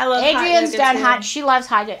 And I love Adrianne's hot yoga done hot. She loves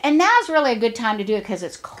hot yoga. And now's really a good time to do it because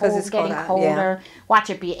it's cold. It's getting colder. Yeah. Watch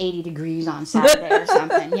it be 80 degrees on Saturday or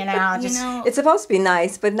something. You know, it's supposed to be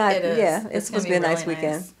nice, but not. It is. Yeah, it's supposed to be a nice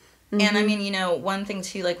weekend. And I mean, you know, one thing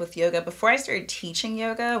too, like with yoga, before I started teaching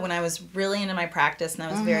yoga, when I was really into my practice and I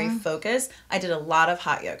was very focused, I did a lot of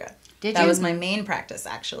hot yoga. That was my main practice,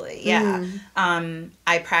 actually. Yeah.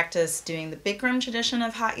 I practiced doing the Bikram tradition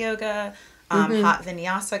of hot yoga, hot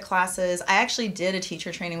vinyasa classes. I actually did a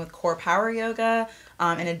teacher training with core power yoga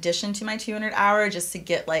in addition to my 200-hour just to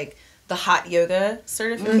get like the hot yoga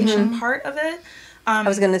certification part of it. I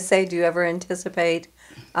was going to say, do you ever anticipate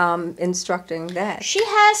instructing that? She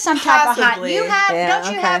has some type of hot. You have,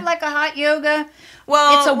 don't you have like a hot yoga?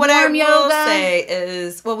 Well, it's a what warm I will yoga. say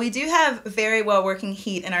is, well, we do have very well working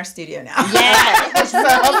heat in our studio now. Yeah, it was really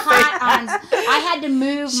hot. I had to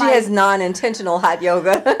move. She has non-intentional hot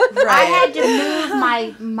yoga. I had to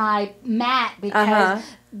move my mat because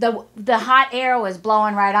the hot air was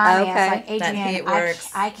blowing right on me. I was like,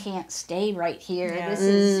 Adrianne, I can't stay right here. Yeah. This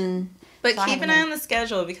is. But keep an eye on the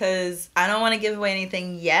schedule because I don't want to give away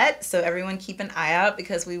anything yet. So everyone keep an eye out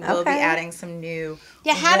because we will be adding some new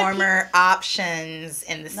warmer options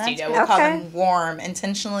in the studio. We'll call them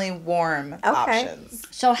intentionally warm options.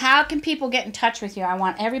 So how can people get in touch with you? I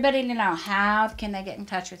want everybody to know, how can they get in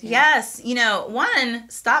touch with you? Yes. You know,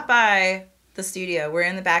 stop by the studio. We're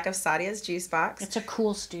in the back of Sadia's Juice Box. It's a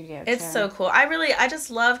cool studio. It's so cool. I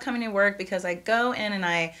just love coming to work because I go in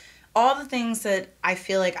and all the things that I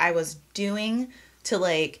feel like I was doing to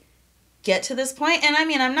like get to this point. And I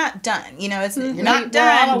mean, I'm not done. You know, it's you're not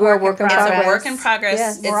done. We're a work in progress. It's a work in progress.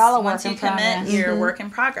 Yes. We're all a once work you in commit, progress. you're a work in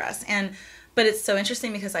progress. But it's so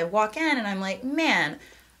interesting because I walk in and I'm like, man,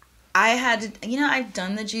 I had to, you know, I've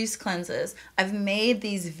done the juice cleanses. I've made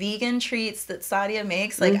these vegan treats that Sadia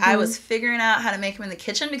makes. Like, I was figuring out how to make them in the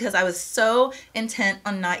kitchen because I was so intent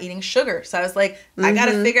on not eating sugar. So I was like, I got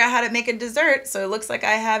to figure out how to make a dessert so it looks like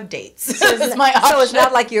I have dates. So So it's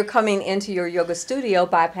not like you're coming into your yoga studio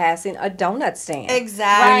bypassing a donut stand.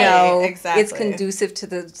 Exactly. You know, Exactly. it's conducive to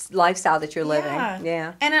the lifestyle that you're living.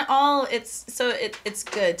 Yeah. And it's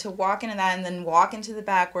good to walk into that and then walk into the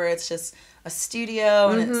back where it's just a studio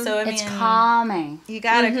and it's so, I mean, it's calming. You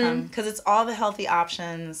gotta come because it's all the healthy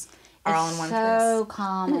options are all in one place. So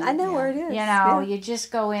calming. I know where it is. You know, you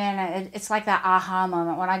just go in and it's like that aha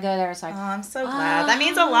moment. When I go there, it's like, Oh, I'm so glad. That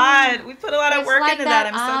means a lot. We put a lot of work like into that.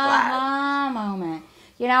 I'm so glad. aha moment.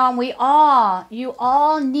 You know, and you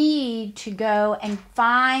all need to go and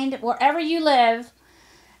find, wherever you live,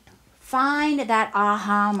 find that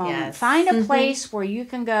aha moment. Yes. Find a place where you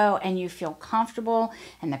can go and you feel comfortable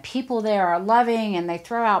and the people there are loving and they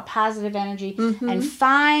throw out positive energy, and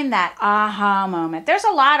find that aha moment. There's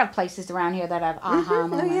a lot of places around here that have aha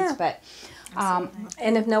moments, but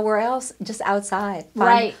and if nowhere else, just outside.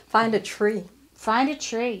 Find a tree. Find a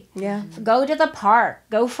tree. Yeah. Go to the park.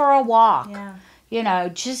 Go for a walk. Yeah. You know,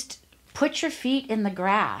 just put your feet in the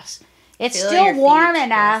grass. It's Feel still your warm feet,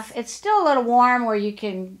 enough. yes. It's still a little warm where you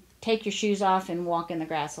can take your shoes off and walk in the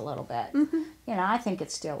grass a little bit. You know, I think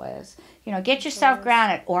it still is. You know, get yourself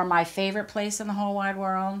grounded. Or my favorite place in the whole wide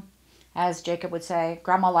world, as Jacob would say,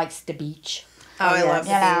 Grandma likes the beach. Oh, I love the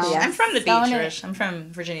beach. Yes. I'm from the beach, Trish. I'm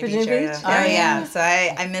from Virginia Beach area. Beach? Oh, yeah. So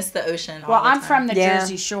I miss the ocean all Well, the time. I'm from the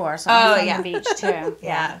Jersey Shore, so I'm from the beach too.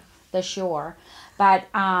 Yeah. The shore. But,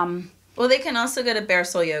 Well, they can also go to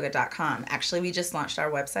baresoulyoga.com. Actually, we just launched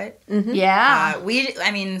our website. yeah.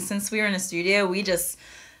 I mean, since we were in a studio,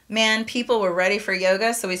 people were ready for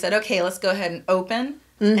yoga. So we said, okay, let's go ahead and open.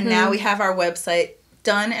 And now we have our website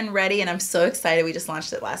done and ready. And I'm so excited. We just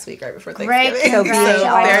launched it last week, right before Thanksgiving. Great. So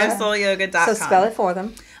Congratulations. baresoulyoga.com. So spell it for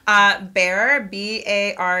them. Bare,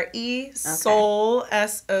 B-A-R-E, soul,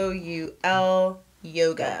 S-O-U-L,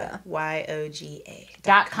 yoga, Y-O-G-A.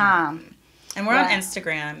 .com. And we're on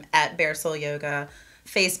Instagram at Bare Soul Yoga.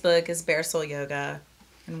 Facebook is Bare Soul Yoga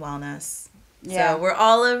and Wellness. Yeah. So we're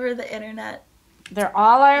all over the internet. They're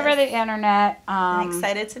all over the internet. I'm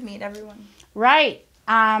excited to meet everyone. Right.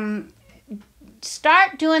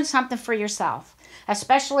 Start doing something for yourself,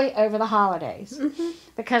 especially over the holidays.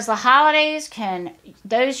 Because the holidays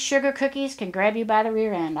those sugar cookies can grab you by the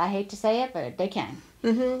rear end. I hate to say it, but they can.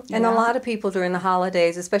 And a lot of people during the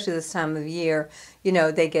holidays, especially this time of year, you know,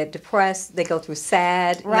 they get depressed, they go through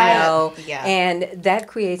sad, Right. you know, Yeah. and that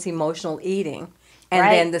creates emotional eating. And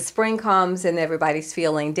Right. then the spring comes and everybody's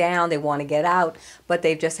feeling down, they want to get out, but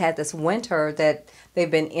they've just had this winter that they've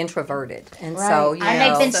been introverted. And so, Right. you And know,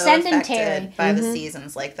 they've been so sedentary. affected by the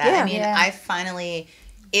seasons like that. Yeah. I mean, Yeah.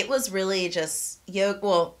 it was really just yoga.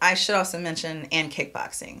 Well, I should also mention and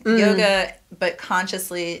kickboxing. Yoga, but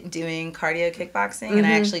consciously doing cardio kickboxing. And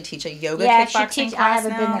I actually teach a yoga kickboxing I class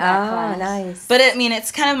haven't now. been to that oh, class. nice. But I mean,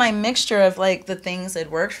 it's kind of my mixture of like the things that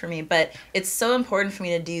worked for me. But it's so important for me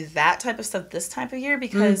to do that type of stuff this type of year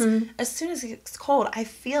because as soon as it gets cold, I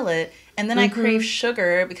feel it. And then I crave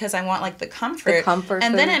sugar because I want like the comfort. The comfort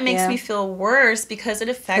and then food, it makes yeah. me feel worse because it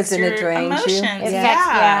affects 'Cause then your it drains you. emotions. It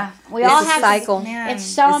Yeah. affects, We It's all a have cycle. Man. It's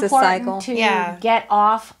so It's a important cycle. to Yeah. get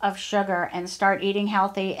off of sugar and start eating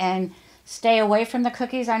healthy and stay away from the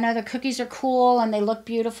cookies. I know the cookies are cool and they look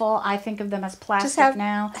beautiful. I think of them as plastic Just have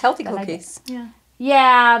now. healthy but cookies.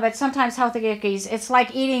 Yeah, but sometimes healthy cookies, it's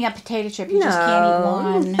like eating a potato chip. You just can't eat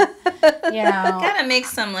one. You know. Gotta make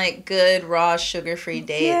some like good raw sugar-free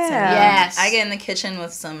dates. Yeah. And, Yes. I get in the kitchen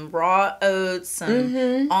with some raw oats,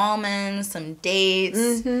 some almonds, some dates,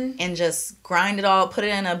 and just grind it all. Put it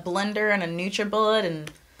in a blender and a NutriBullet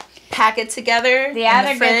and pack it together. The in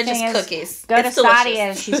other the fridge good thing is is cookies. go It's to delicious.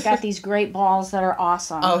 Sadia. She's got these great balls that are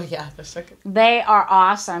awesome. Oh yeah, they're so good. They are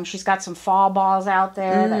awesome. She's got some fall balls out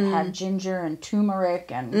there that have ginger and turmeric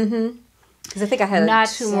and Because I think I had a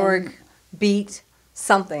nuts turmeric beet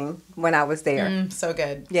something when I was there. So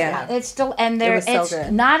good. Yeah. it's still and was so it's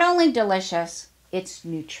good. not only delicious, it's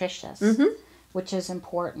nutritious, which is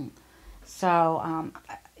important. So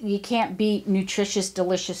you can't beat nutritious,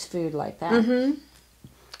 delicious food like that.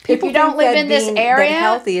 If you don't think live that in this being area, that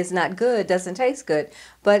healthy is not good, doesn't taste good,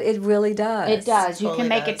 but it really does. it does. You Totally can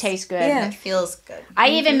make it does. taste good. Yeah. It feels good. I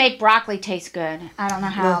even make broccoli taste good. I don't know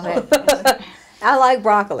how, but I like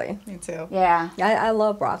broccoli. Me too. Yeah. I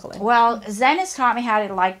love broccoli. Well, Zen has taught me how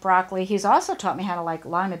to like broccoli. He's also taught me how to like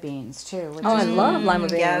lima beans too. Oh, I love lima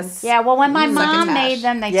beans. Yes. Yeah, well, when my mom Succotash. made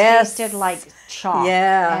them, they Yes. tasted like chalk.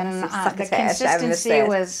 Yeah, and the succotash. I miss consistency that.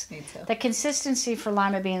 was Me too. the consistency for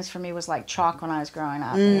lima beans for me was like chalk when I was growing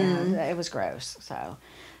up. Yeah, it was gross. So,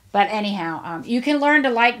 but anyhow, you can learn to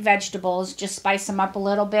like vegetables. Just spice them up a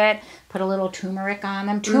little bit. Put a little turmeric on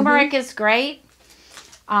them. Turmeric is great.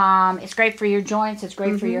 It's great for your joints. It's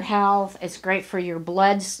great for your health. It's great for your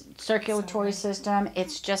blood circulatory system.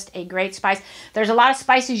 It's just a great spice. There's a lot of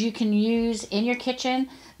spices you can use in your kitchen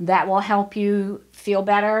that will help you feel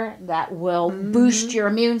better, that will boost your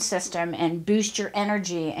immune system and boost your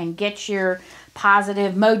energy and get your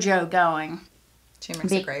positive mojo going.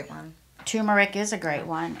 Turmeric's a great one. Turmeric is a great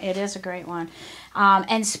one. It is a great one.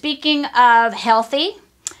 And speaking of healthy,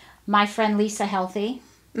 my friend Lisa Healthy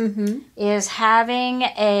is having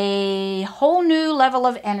a whole new level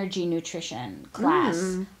of energy nutrition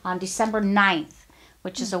class on December 9th,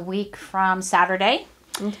 which is a week from Saturday.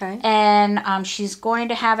 Okay. And she's going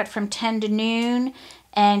to have it from 10 to noon.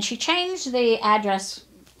 And she changed the address.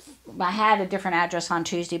 I had a different address on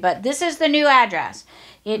Tuesday, but this is the new address.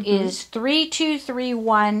 It is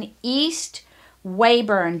 3231 East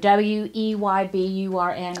Weyburn, Weyburn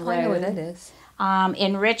Road. I know what that is.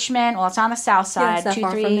 In Richmond. Well, it's on the south side. it's not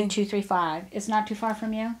far from me. 23235. It's not too far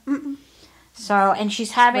from you? So, and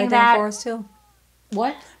she's having Right that. down Forest Hill.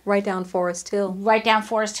 What? Right down Forest Hill. Right down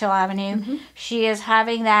Forest Hill Avenue. She is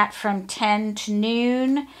having that from 10 to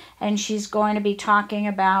noon, and she's going to be talking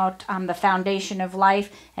about the foundation of life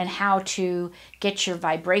and how to get your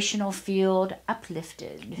vibrational field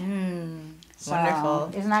uplifted. So,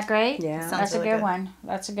 Wonderful. Isn't that great? Yeah. Sounds That's a really good good. one.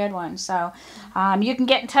 That's a good one. So you can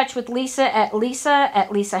get in touch with Lisa at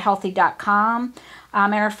lisahealthy.com.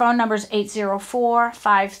 And her phone number is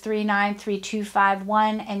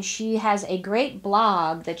 804-539-3251. And she has a great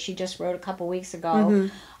blog that she just wrote a couple weeks ago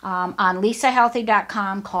on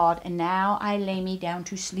lisahealthy.com called Now I Lay Me Down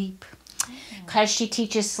to Sleep. Because she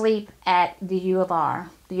teaches sleep at the U of R,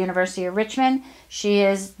 the University of Richmond. She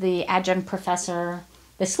is the adjunct professor,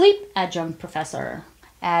 the sleep adjunct professor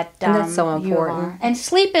at And that's so U of R. important. And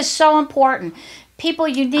sleep is so important. People,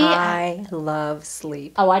 you need... I love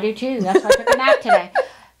sleep. Oh, I do too. That's why I took a nap today.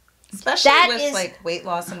 Especially That with is- like weight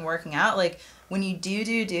loss and working out. Like when you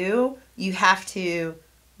do, you have to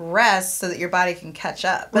rest so that your body can catch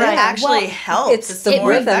up. But Right. it actually Well, helps. It's the more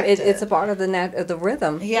rhythm. effective. It's a part of the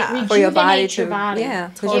rhythm. Yeah. For your body Rejuvenates to your body. yeah,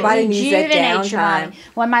 because Totally. your body needs that Rejuvenates your downtime. body.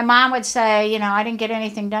 When my mom would say, you know, I didn't get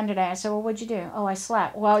anything done today, I said, well, what'd you do? Oh, I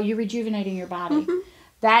slept. Well, you're rejuvenating your body.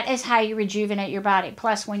 That is how you rejuvenate your body.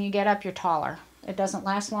 Plus, when you get up, you're taller. It doesn't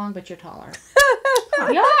last long, but you're taller.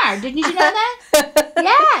 You are. Didn't you know that?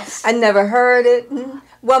 Yes. I never heard it.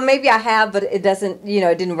 Well, maybe I have, but it doesn't.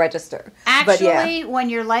 It didn't register. Actually, but yeah, when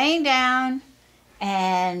you're laying down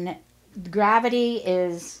and gravity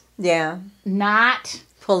is not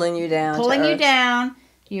pulling you down. pulling to you earth. down,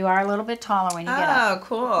 you are a little bit taller when you get up. Oh,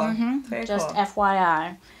 cool. Very Just cool.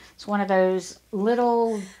 FYI. It's one of those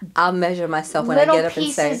little I'll measure myself when I little get up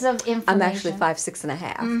and say, pieces of information. I'm actually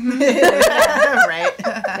 5'6.5". Right.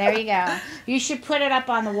 There you go. You should put it up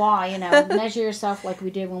on the wall. Measure yourself like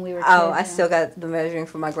we did when we were kids. Oh, I still got the measuring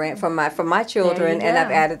for my from my children, and I've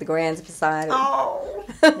go. added the grands beside it. Oh.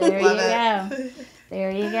 There you Love go.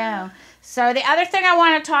 There you go. So the other thing I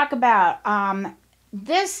want to talk about, I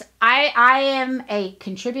am a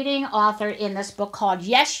contributing author in this book called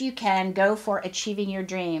Yes You Can, Go for Achieving Your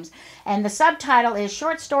Dreams. And the subtitle is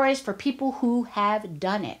Short Stories for People Who Have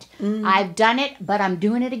Done It. I've done it, but I'm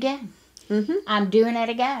doing it again. I'm doing it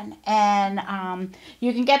again. And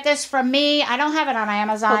you can get this from me. I don't have it on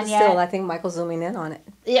Amazon But yet. still, I think Michael's zooming in on it.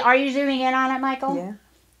 Are you zooming in on it, Michael? Yeah.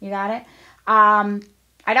 You got it? I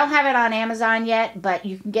don't have it on Amazon yet, but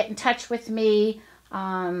you can get in touch with me.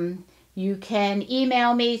 You can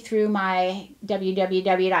email me through my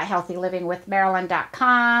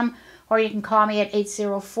www.healthylivingwithmarilyn.com, or you can call me at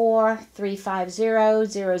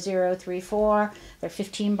 804-350-0034. They're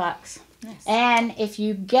 $15. Nice. And if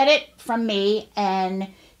you get it from me and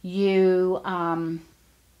you buy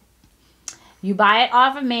it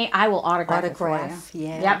off of me, I will autograph it for you.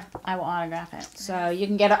 Yeah. Yep, I will autograph it. So you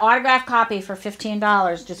can get an autographed copy for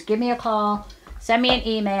 $15. Just give me a call, send me an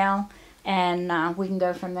email, and we can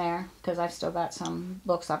go from there, because I've still got some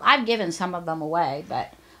books up. I've given some of them away,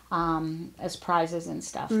 but as prizes and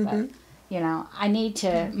stuff. But, I need to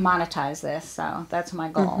monetize this, so that's my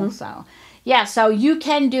goal. So, yeah, so you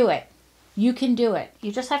can do it. You can do it. You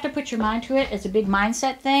just have to put your mind to it. It's a big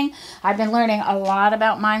mindset thing. I've been learning a lot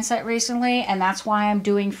about mindset recently, and that's why I'm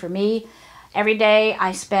doing for me Every day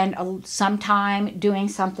I spend some time doing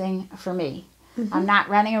something for me. I'm not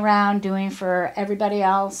running around doing for everybody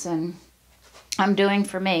else, and I'm doing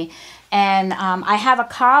for me. And I have a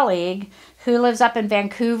colleague who lives up in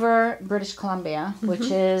Vancouver, British Columbia, which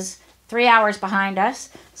is 3 hours behind us.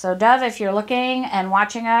 So Dove, if you're looking and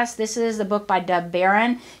watching us, this is the book by Dove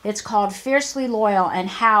Barron. It's called Fiercely Loyal, and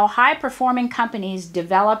How High-Performing Companies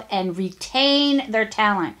Develop and Retain Their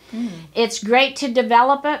Talent. It's great to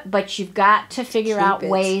develop it, but you've got to figure out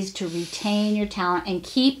ways to retain your talent and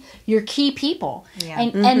keep your key people.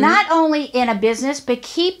 And not only in a business, but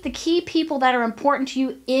keep the key people that are important to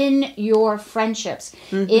you in your friendships,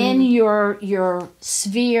 in your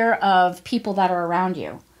sphere of people that are around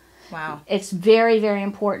you. Wow. It's very, very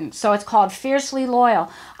important. So it's called Fiercely Loyal.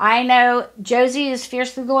 I know Josie is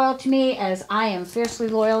fiercely loyal to me as I am fiercely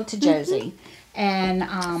loyal to Josie. And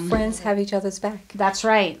friends have each other's back. That's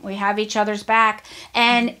right. We have each other's back.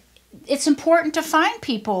 And it's important to find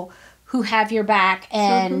people who have your back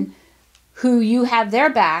and who you have their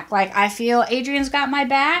back. Like, I feel Adrianne's got my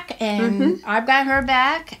back and I've got her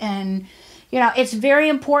back. And, you know, it's very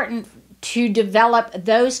important to develop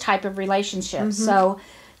those type of relationships. So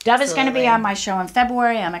Dove is going to be on my show in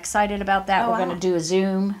February. I'm excited about that. We're going to do a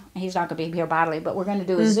Zoom. He's not going to be here bodily, but we're going to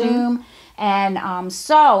do a Zoom. And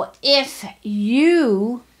so if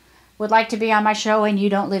you would like to be on my show and you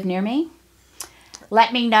don't live near me,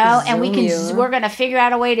 let me know, and we're going to figure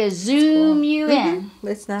out a way to Zoom you in.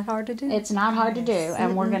 It's not hard to do. It's not hard to do,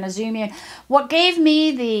 and we're going to Zoom you in. What gave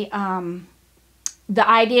me the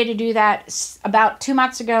idea to do that about 2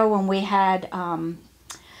 months ago when we had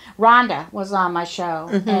Rhonda was on my show,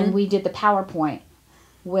 and we did the PowerPoint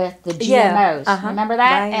with the GMOs. Remember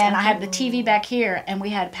that? Right. And I have the TV back here, and we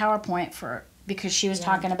had PowerPoint because she was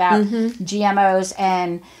talking about GMOs,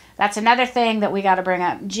 and that's another thing that we got to bring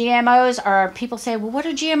up. GMOs are, people say, well, what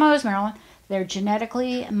are GMOs, Marilyn? They're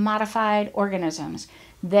genetically modified organisms.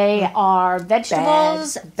 They are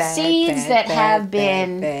vegetables, seeds that have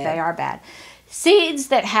been, they are bad. Seeds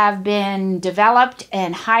that have been developed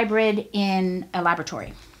and hybrid in a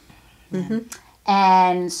laboratory.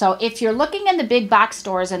 And so if you're looking in the big box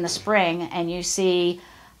stores in the spring and you see,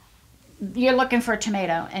 you're looking for a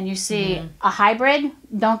tomato and you see a hybrid,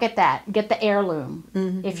 don't get that. Get the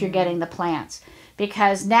heirloom if you're getting the plants.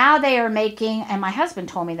 Because now they are making, and my husband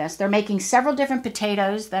told me this, they're making several different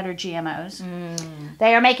potatoes that are GMOs.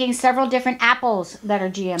 They are making several different apples that are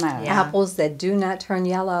GMOs. Apples that do not turn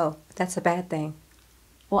yellow. That's a bad thing.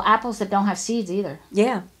 Well, apples that don't have seeds either.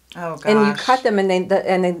 Yeah. Oh gosh. And you cut them and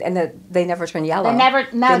they never turn yellow. They never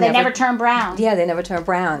turn brown. Yeah, they never turn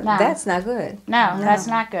brown. No. That's not good. No, that's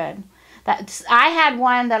not good. I had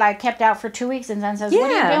one that I kept out for 2 weeks and then says,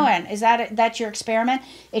 "What are you doing? Is that's your experiment?"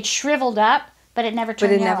 It shriveled up, but it never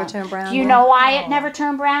turned yellow. Never turned brown. Do you know why it never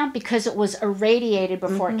turned brown? Because it was irradiated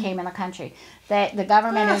before it came in the country. The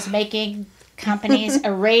government is making companies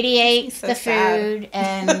irradiate the food,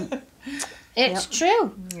 and it's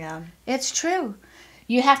true. Yeah, it's true.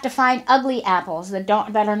 You have to find ugly apples that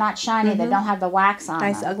are not shiny, that don't have the wax on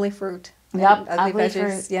them. Nice ugly fruit. Yep, ugly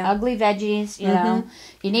veggies, fruit, ugly veggies, you know.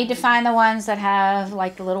 You need to find the ones that have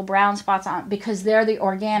like the little brown spots on, because they're the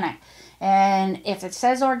organic. And if it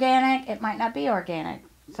says organic, it might not be organic.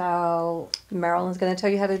 So Marilyn's going to tell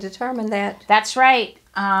you how to determine that. That's right.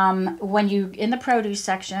 When you in the produce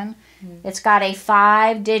section, it's got a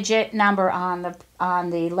 5-digit number on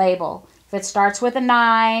the label. If it starts with a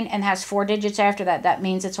 9 and has 4 digits after that, that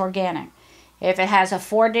means it's organic. If it has a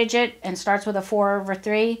 4-digit and starts with a 4 over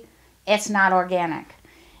 3, it's not organic.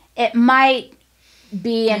 It might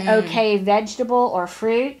be an okay vegetable or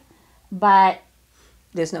fruit, but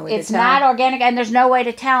there's no way to tell. It's not organic, and there's no way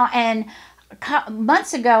to tell. And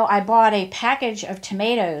months ago, I bought a package of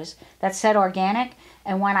tomatoes that said organic,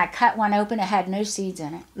 and when I cut one open, it had no seeds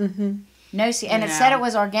in it. No seed, and it said it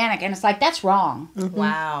was organic, and it's like, that's wrong.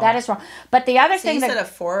 Wow, that is wrong. But the other thing you said a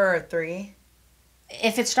 4 or a 3.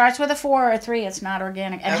 If it starts with a 4 or a 3, it's not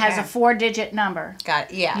organic. It has a 4-digit number. Got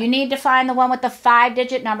it. Yeah. You need to find the one with the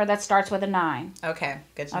 5-digit number that starts with a 9. Okay,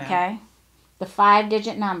 good to know. Okay, the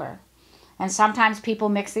 5-digit number. And sometimes people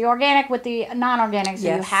mix the organic with the non-organic,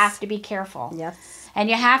 so you have to be careful. Yes. And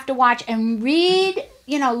you have to watch and read,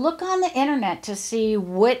 look on the internet to see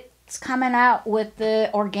what's coming out with the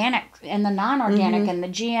organic and the non-organic and the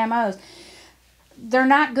GMOs. They're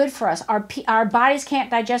not good for us. Our bodies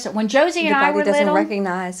can't digest it. When Josie and I were little... The body doesn't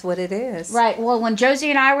recognize what it is. Right. Well, when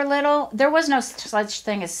Josie and I were little, there was no such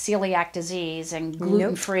thing as celiac disease and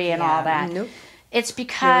gluten-free and all that. Nope. It's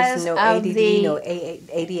because there was no of ADD, the... no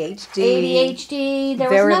ADHD. ADHD. There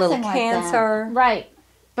very was nothing little like cancer. That. Right.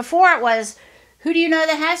 Before it was who do you know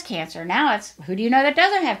that has cancer? Now it's, who do you know that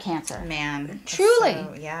doesn't have cancer? Man.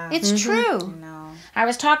 Truly. Yeah. It's true. No. I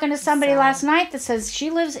was talking to somebody last night that says she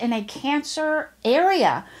lives in a cancer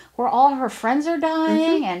area where all her friends are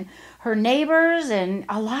dying and her neighbors, and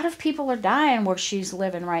a lot of people are dying where she's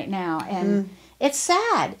living right now. And it's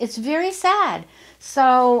sad. It's very sad.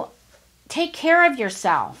 So take care of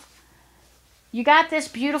yourself. You got this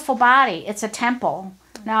beautiful body. It's a temple.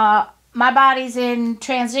 Now, my body's in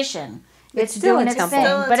transition. It's still doing a its temple.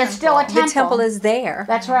 thing, but it's still a temple. The temple is there.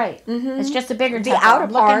 That's right. It's just a bigger The temple. outer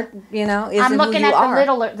part, isn't I'm looking who you at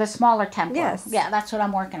are. the smaller temple. Yes. Yeah, that's what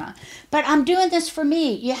I'm working on. But I'm doing this for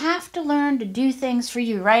me. You have to learn to do things for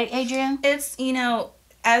you, right, Adrianne? It's,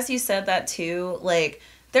 as you said that too, like,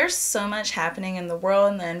 there's so much happening in the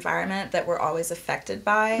world and the environment that we're always affected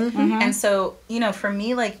by. And so, for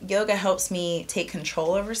me, like, yoga helps me take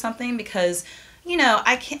control over something because,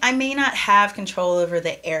 I may not have control over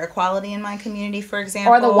the air quality in my community, for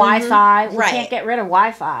example. Or the Wi-Fi. We Right. can't get rid of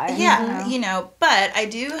Wi-Fi. Yeah, but I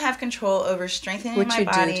do have control over strengthening Which my you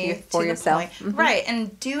do body for the yourself. point. Right,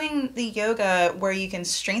 and doing the yoga where you can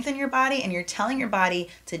strengthen your body and you're telling your body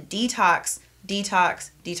to detox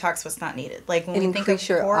what's not needed. Like when we think of increase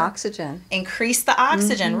your oxygen. Increase the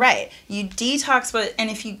oxygen, right. You detox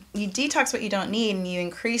if you detox what you don't need and you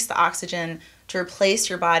increase the oxygen to replace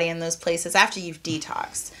your body in those places after you've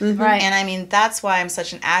detoxed. Right. And I mean, that's why I'm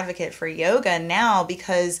such an advocate for yoga now,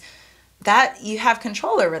 because that you have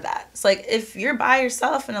control over that. It's like if you're by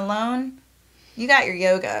yourself and alone, you got your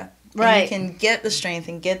yoga. Right. And you can get the strength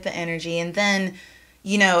and get the energy. And then,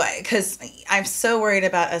 because I'm so worried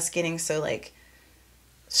about us getting so like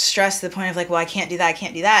stressed to the point of like, well, I can't do that.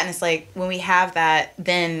 And it's like when we have that,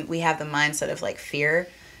 then we have the mindset of like fear.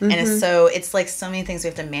 And it's like so many things we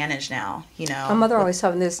have to manage now, My mother always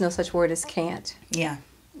told me there's no such word as can't. Yeah.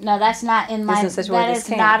 No, that's not in my. That is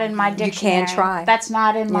not in my dictionary. You can try. That's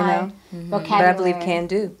not in my vocabulary. But I believe can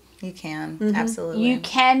do. You can. Absolutely. You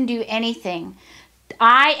can do anything.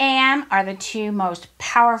 I am are the two most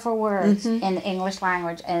powerful words in the English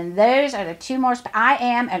language, and those are the two most. I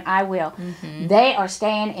am and I will. They are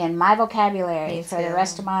staying in my vocabulary for the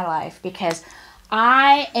rest of my life because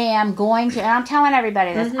I am going to, and I'm telling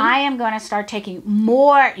everybody this, I am going to start taking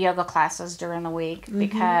more yoga classes during the week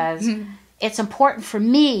because it's important for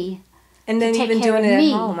me. And then to even take care doing of it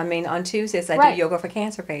me. at home. I mean, on Tuesdays I do yoga for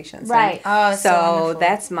cancer patients. Right. And so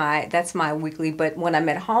wonderful. that's my weekly. But when I'm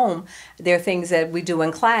at home, there are things that we do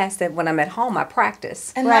in class that when I'm at home I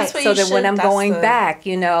practice. And that's what so you that should, when I'm going back,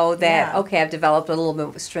 okay, I've developed a little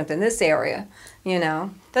bit of strength in this area.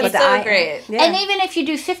 That's so great. Yeah. And even if you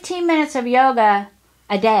do 15 minutes of yoga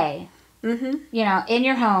a day, in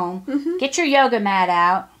your home, get your yoga mat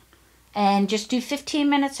out and just do 15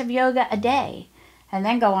 minutes of yoga a day. And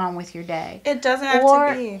then go on with your day. It doesn't have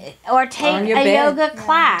to be. Or take a yoga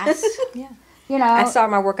class. I start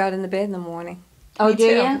my workout in the bed in the morning. Oh, do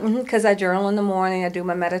you? Because I journal in the morning. I do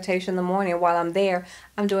my meditation in the morning. And while I'm there,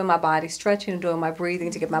 I'm doing my body stretching and doing my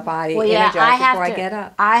breathing to get my body energized before I get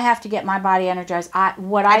up. I have to get my body energized.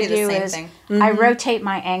 What I do is I rotate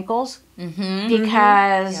my ankles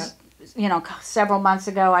because, several months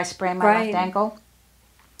ago I sprained my left ankle.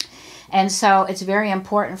 And so it's very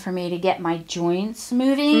important for me to get my joints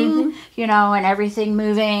moving, and everything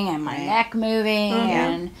moving and my neck moving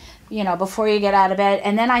and, before you get out of bed.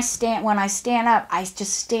 And then when I stand up, I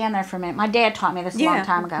just stand there for a minute. My dad taught me this a long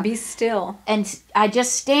time ago. Be still. And I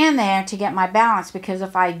just stand there to get my balance because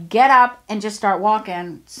if I get up and just start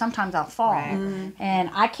walking, sometimes I'll fall. Right. And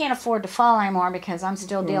I can't afford to fall anymore because I'm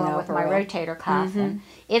still dealing with my rotator cuff. And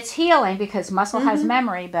it's healing because muscle has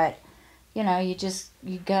memory, but...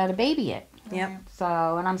 you gotta baby it. Yep. So,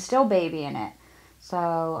 and I'm still babying it.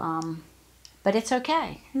 So, but it's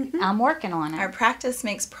okay. I'm working on it. Our practice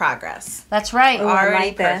makes progress. That's right.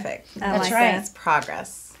 Already perfect. That's right. It's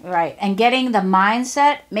progress. Right. And getting the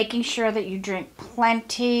mindset, making sure that you drink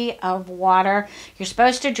plenty of water. You're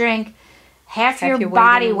supposed to drink half your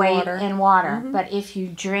body weight in water. But if you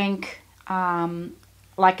drink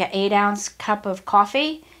like an 8-ounce cup of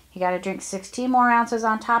coffee, you got to drink 16 more ounces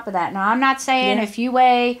on top of that. Now, I'm not saying if you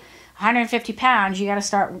weigh 150 pounds, you got to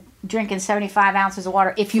start drinking 75 ounces of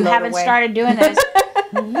water. If you haven't started doing this,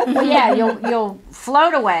 you'll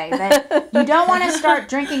float away. But you don't want to start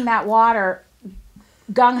drinking that water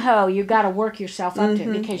gung-ho. You got to work yourself up to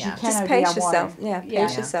it because you cannot be on water.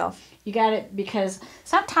 Pace yourself. You got it because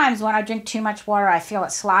sometimes when I drink too much water, I feel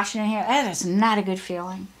it sloshing in here. That is not a good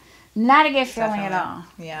feeling. Not a good feeling at all.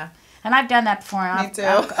 Yeah. And I've done that before. Me too.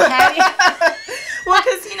 Have you? Well,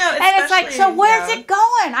 because, and it's like, so where's it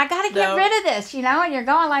going? I got to get rid of this, and you're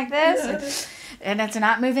going like this. and it's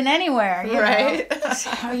not moving anywhere, you Right. know.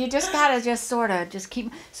 So you just gotta just sort of just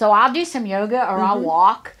keep. So I'll do some yoga or I'll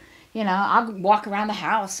walk. You know, I'll walk around the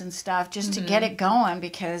house and stuff just to get it going,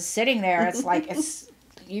 because sitting there, it's like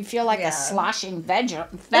you feel like a sloshing vessel.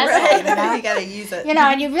 Right. You know? You gotta use it. You know,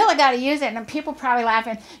 and you really got to use it. And people probably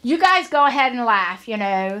laughing. You guys go ahead and laugh. You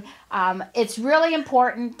know, it's really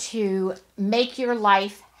important to make your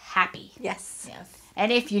life happy. Yes. Yes. And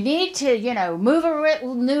if you need to, you know, move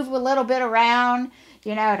a little bit around,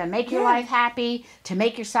 you know, to make your life happy, to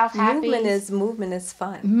make yourself happy. Movement is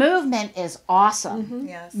fun. Movement is awesome.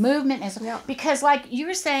 Yes. Movement is because, like you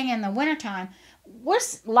were saying, in the wintertime, a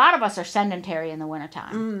lot of us are sedentary in the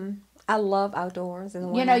wintertime. I love outdoors in the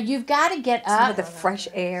winter. You know, you've got to get up. With the fresh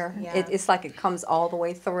air. Yeah. It's like it comes all the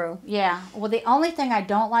way through. Yeah. Well, the only thing I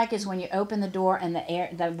don't like is when you open the door and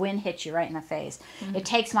the wind hits you right in the face. It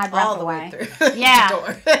takes my breath All the away. way through. Yeah. The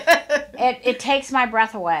door. It takes my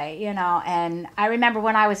breath away, you know. And I remember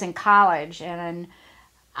when I was in college, and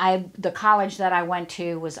the college that I went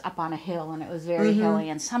to was up on a hill, and it was very hilly.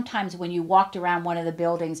 And sometimes when you walked around one of the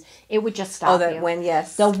buildings, it would just stop you. Oh, that wind,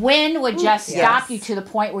 yes. The wind would just stop Yes. you to the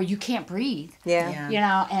point where you can't breathe. Yeah. You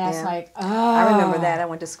know, and it's like, oh. I remember that. I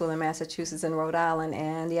went to school in Massachusetts and Rhode Island,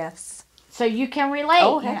 and yes. So you can relate.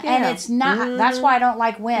 Oh, you know, heck and yeah. it's not, that's why I don't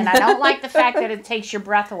like wind. I don't like the fact that it takes your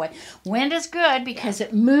breath away. Wind is good because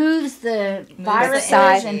it moves the viruses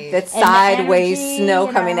side- and energy. That and the sideways energy, snow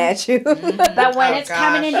you coming know. at you. But when Oh, it's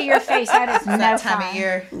coming gosh. into your face, that is no That time fun. of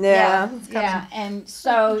year. Yeah. And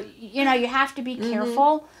so, you know, you have to be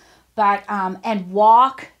careful, but, and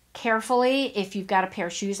walk carefully. If you've got a pair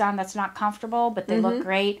of shoes on that's not comfortable, but they look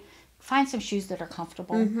great, find some shoes that are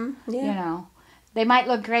comfortable, you know. They might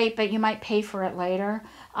look great, but you might pay for it later.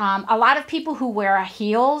 A lot of people who wear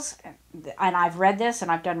heels, and I've read this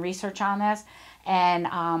and I've done research on this, and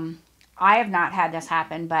I have not had this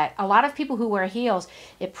happen, but a lot of people who wear heels,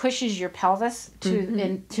 it pushes your pelvis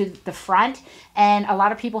into the front, and a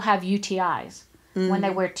lot of people have UTIs when they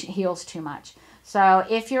wear heels too much. So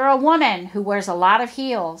if you're a woman who wears a lot of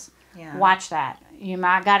heels, watch that. You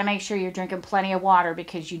might got to make sure you're drinking plenty of water,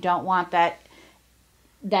 because you don't want that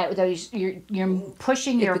you're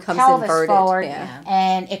pushing your becomes pelvis inverted, forward, yeah.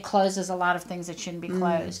 and it closes a lot of things that shouldn't be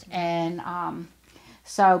closed, and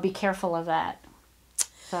so be careful of that.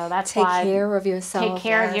 So that's Take why care of yourself. take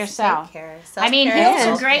care of yourself. Take care. I mean, Self-care heels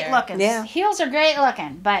and are great self-care. looking. Yeah. Heels are great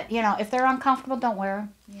looking, but you know, if they're uncomfortable, don't wear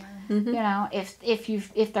them. Yeah. You know,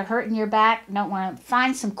 if they're hurting your back, don't wear them.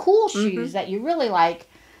 Find some cool shoes that you really like.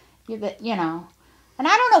 You know, and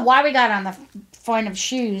I don't know why we got on the point of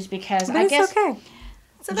shoes, because But I it's guess okay.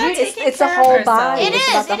 It's about taking it's care the of whole ourselves. body. it It's is.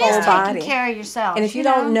 about the It is whole body. taking care of yourself. And if you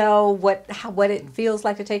don't know what it feels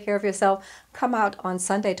like to take care of yourself, come out on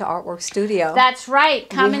Sunday to Artwork Studio. That's right.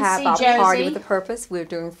 Come we and have see our Josie. Party with a Purpose. We're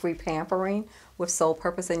doing free pampering with Soul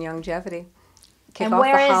Purpose and Longevity. Kick And off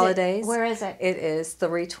where the is it? holidays. Where is it? It is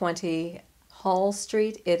 320 Hull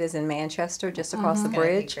Street. It is in Manchester, just across the It's gonna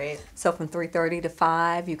be bridge. great. So from 3:30 to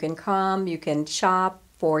 5, you can come. You can shop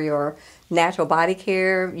for your natural body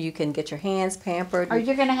care. You can get your hands pampered. Are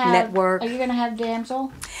you gonna have network? Are you gonna have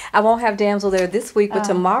Damsel? I won't have Damsel there this week, Oh. but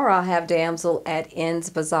tomorrow I'll have Damsel at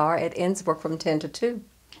Inns Bazaar at Innsbrook from 10 to 2.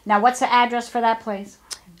 Now, what's the address for that place?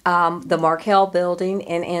 The Markel Building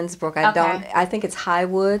in Innsbrook. Okay. I think it's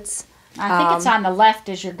Highwoods. I think it's on the left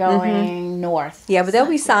as you're going north. Yeah, but there'll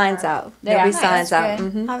be signs out. There'll be Yeah, signs that's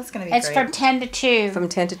out. good. Oh, it's gonna be It's great. from 10 to 2. From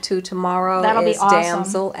 10 to 2 tomorrow That'll be is awesome.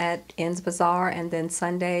 Damsel at Inns Bazaar, and then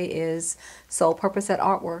Sunday is Soul Purpose at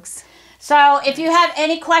Artworks. So if you have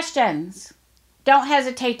any questions, don't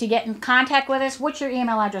hesitate to get in contact with us. What's your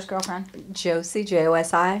email address, girlfriend? Josi,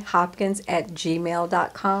 Josi Hopkins at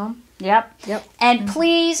gmail.com. Yep. Yep. And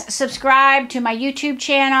please subscribe to my YouTube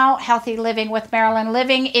channel, Healthy Living with Marilyn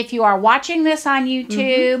Living, if you are watching this on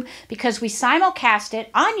YouTube, because we simulcast it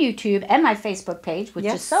on YouTube and my Facebook page, which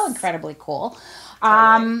is Yes. so incredibly cool.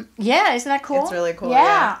 Yeah, isn't that cool? It's really cool,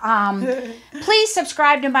 Please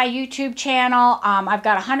subscribe to my YouTube channel. I've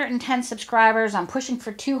got 110 subscribers. I'm pushing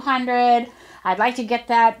for 200. I'd like to get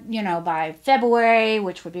that, by February,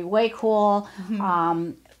 which would be way cool.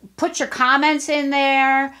 Put your comments in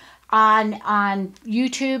there on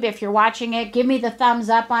YouTube if you're watching it. Give me the thumbs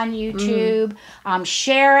up on YouTube.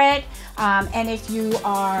 Share it. And if you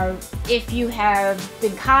have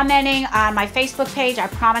been commenting on my Facebook page, I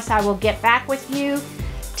promise I will get back with you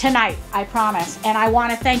tonight. I promise. And I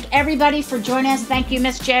want to thank everybody for joining us. Thank you,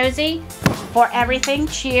 Miss Josie, for everything.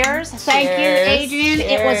 Cheers. Thank you, Adrianne.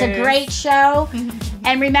 It was a great show.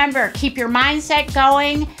 And remember, keep your mindset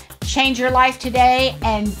going. Change your life today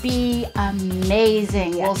and be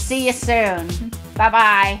amazing. We'll see you soon.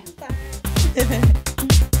 Bye-bye.